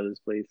want any spoilers,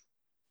 please.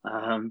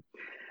 And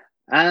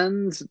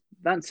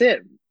that's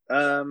it.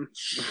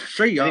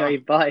 See ya. Anyway,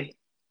 bye.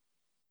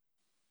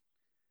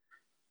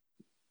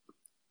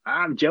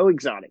 I'm Joe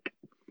Exotic.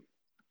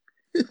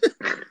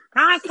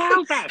 Hi,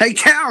 Carol. Hey,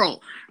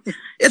 Carol,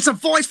 it's a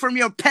voice from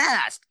your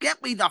past.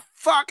 Get me the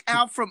fuck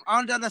out from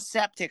under the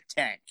septic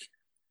tank.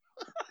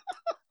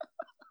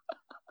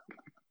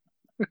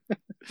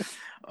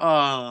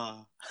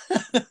 Oh.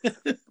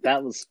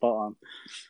 That was spot on.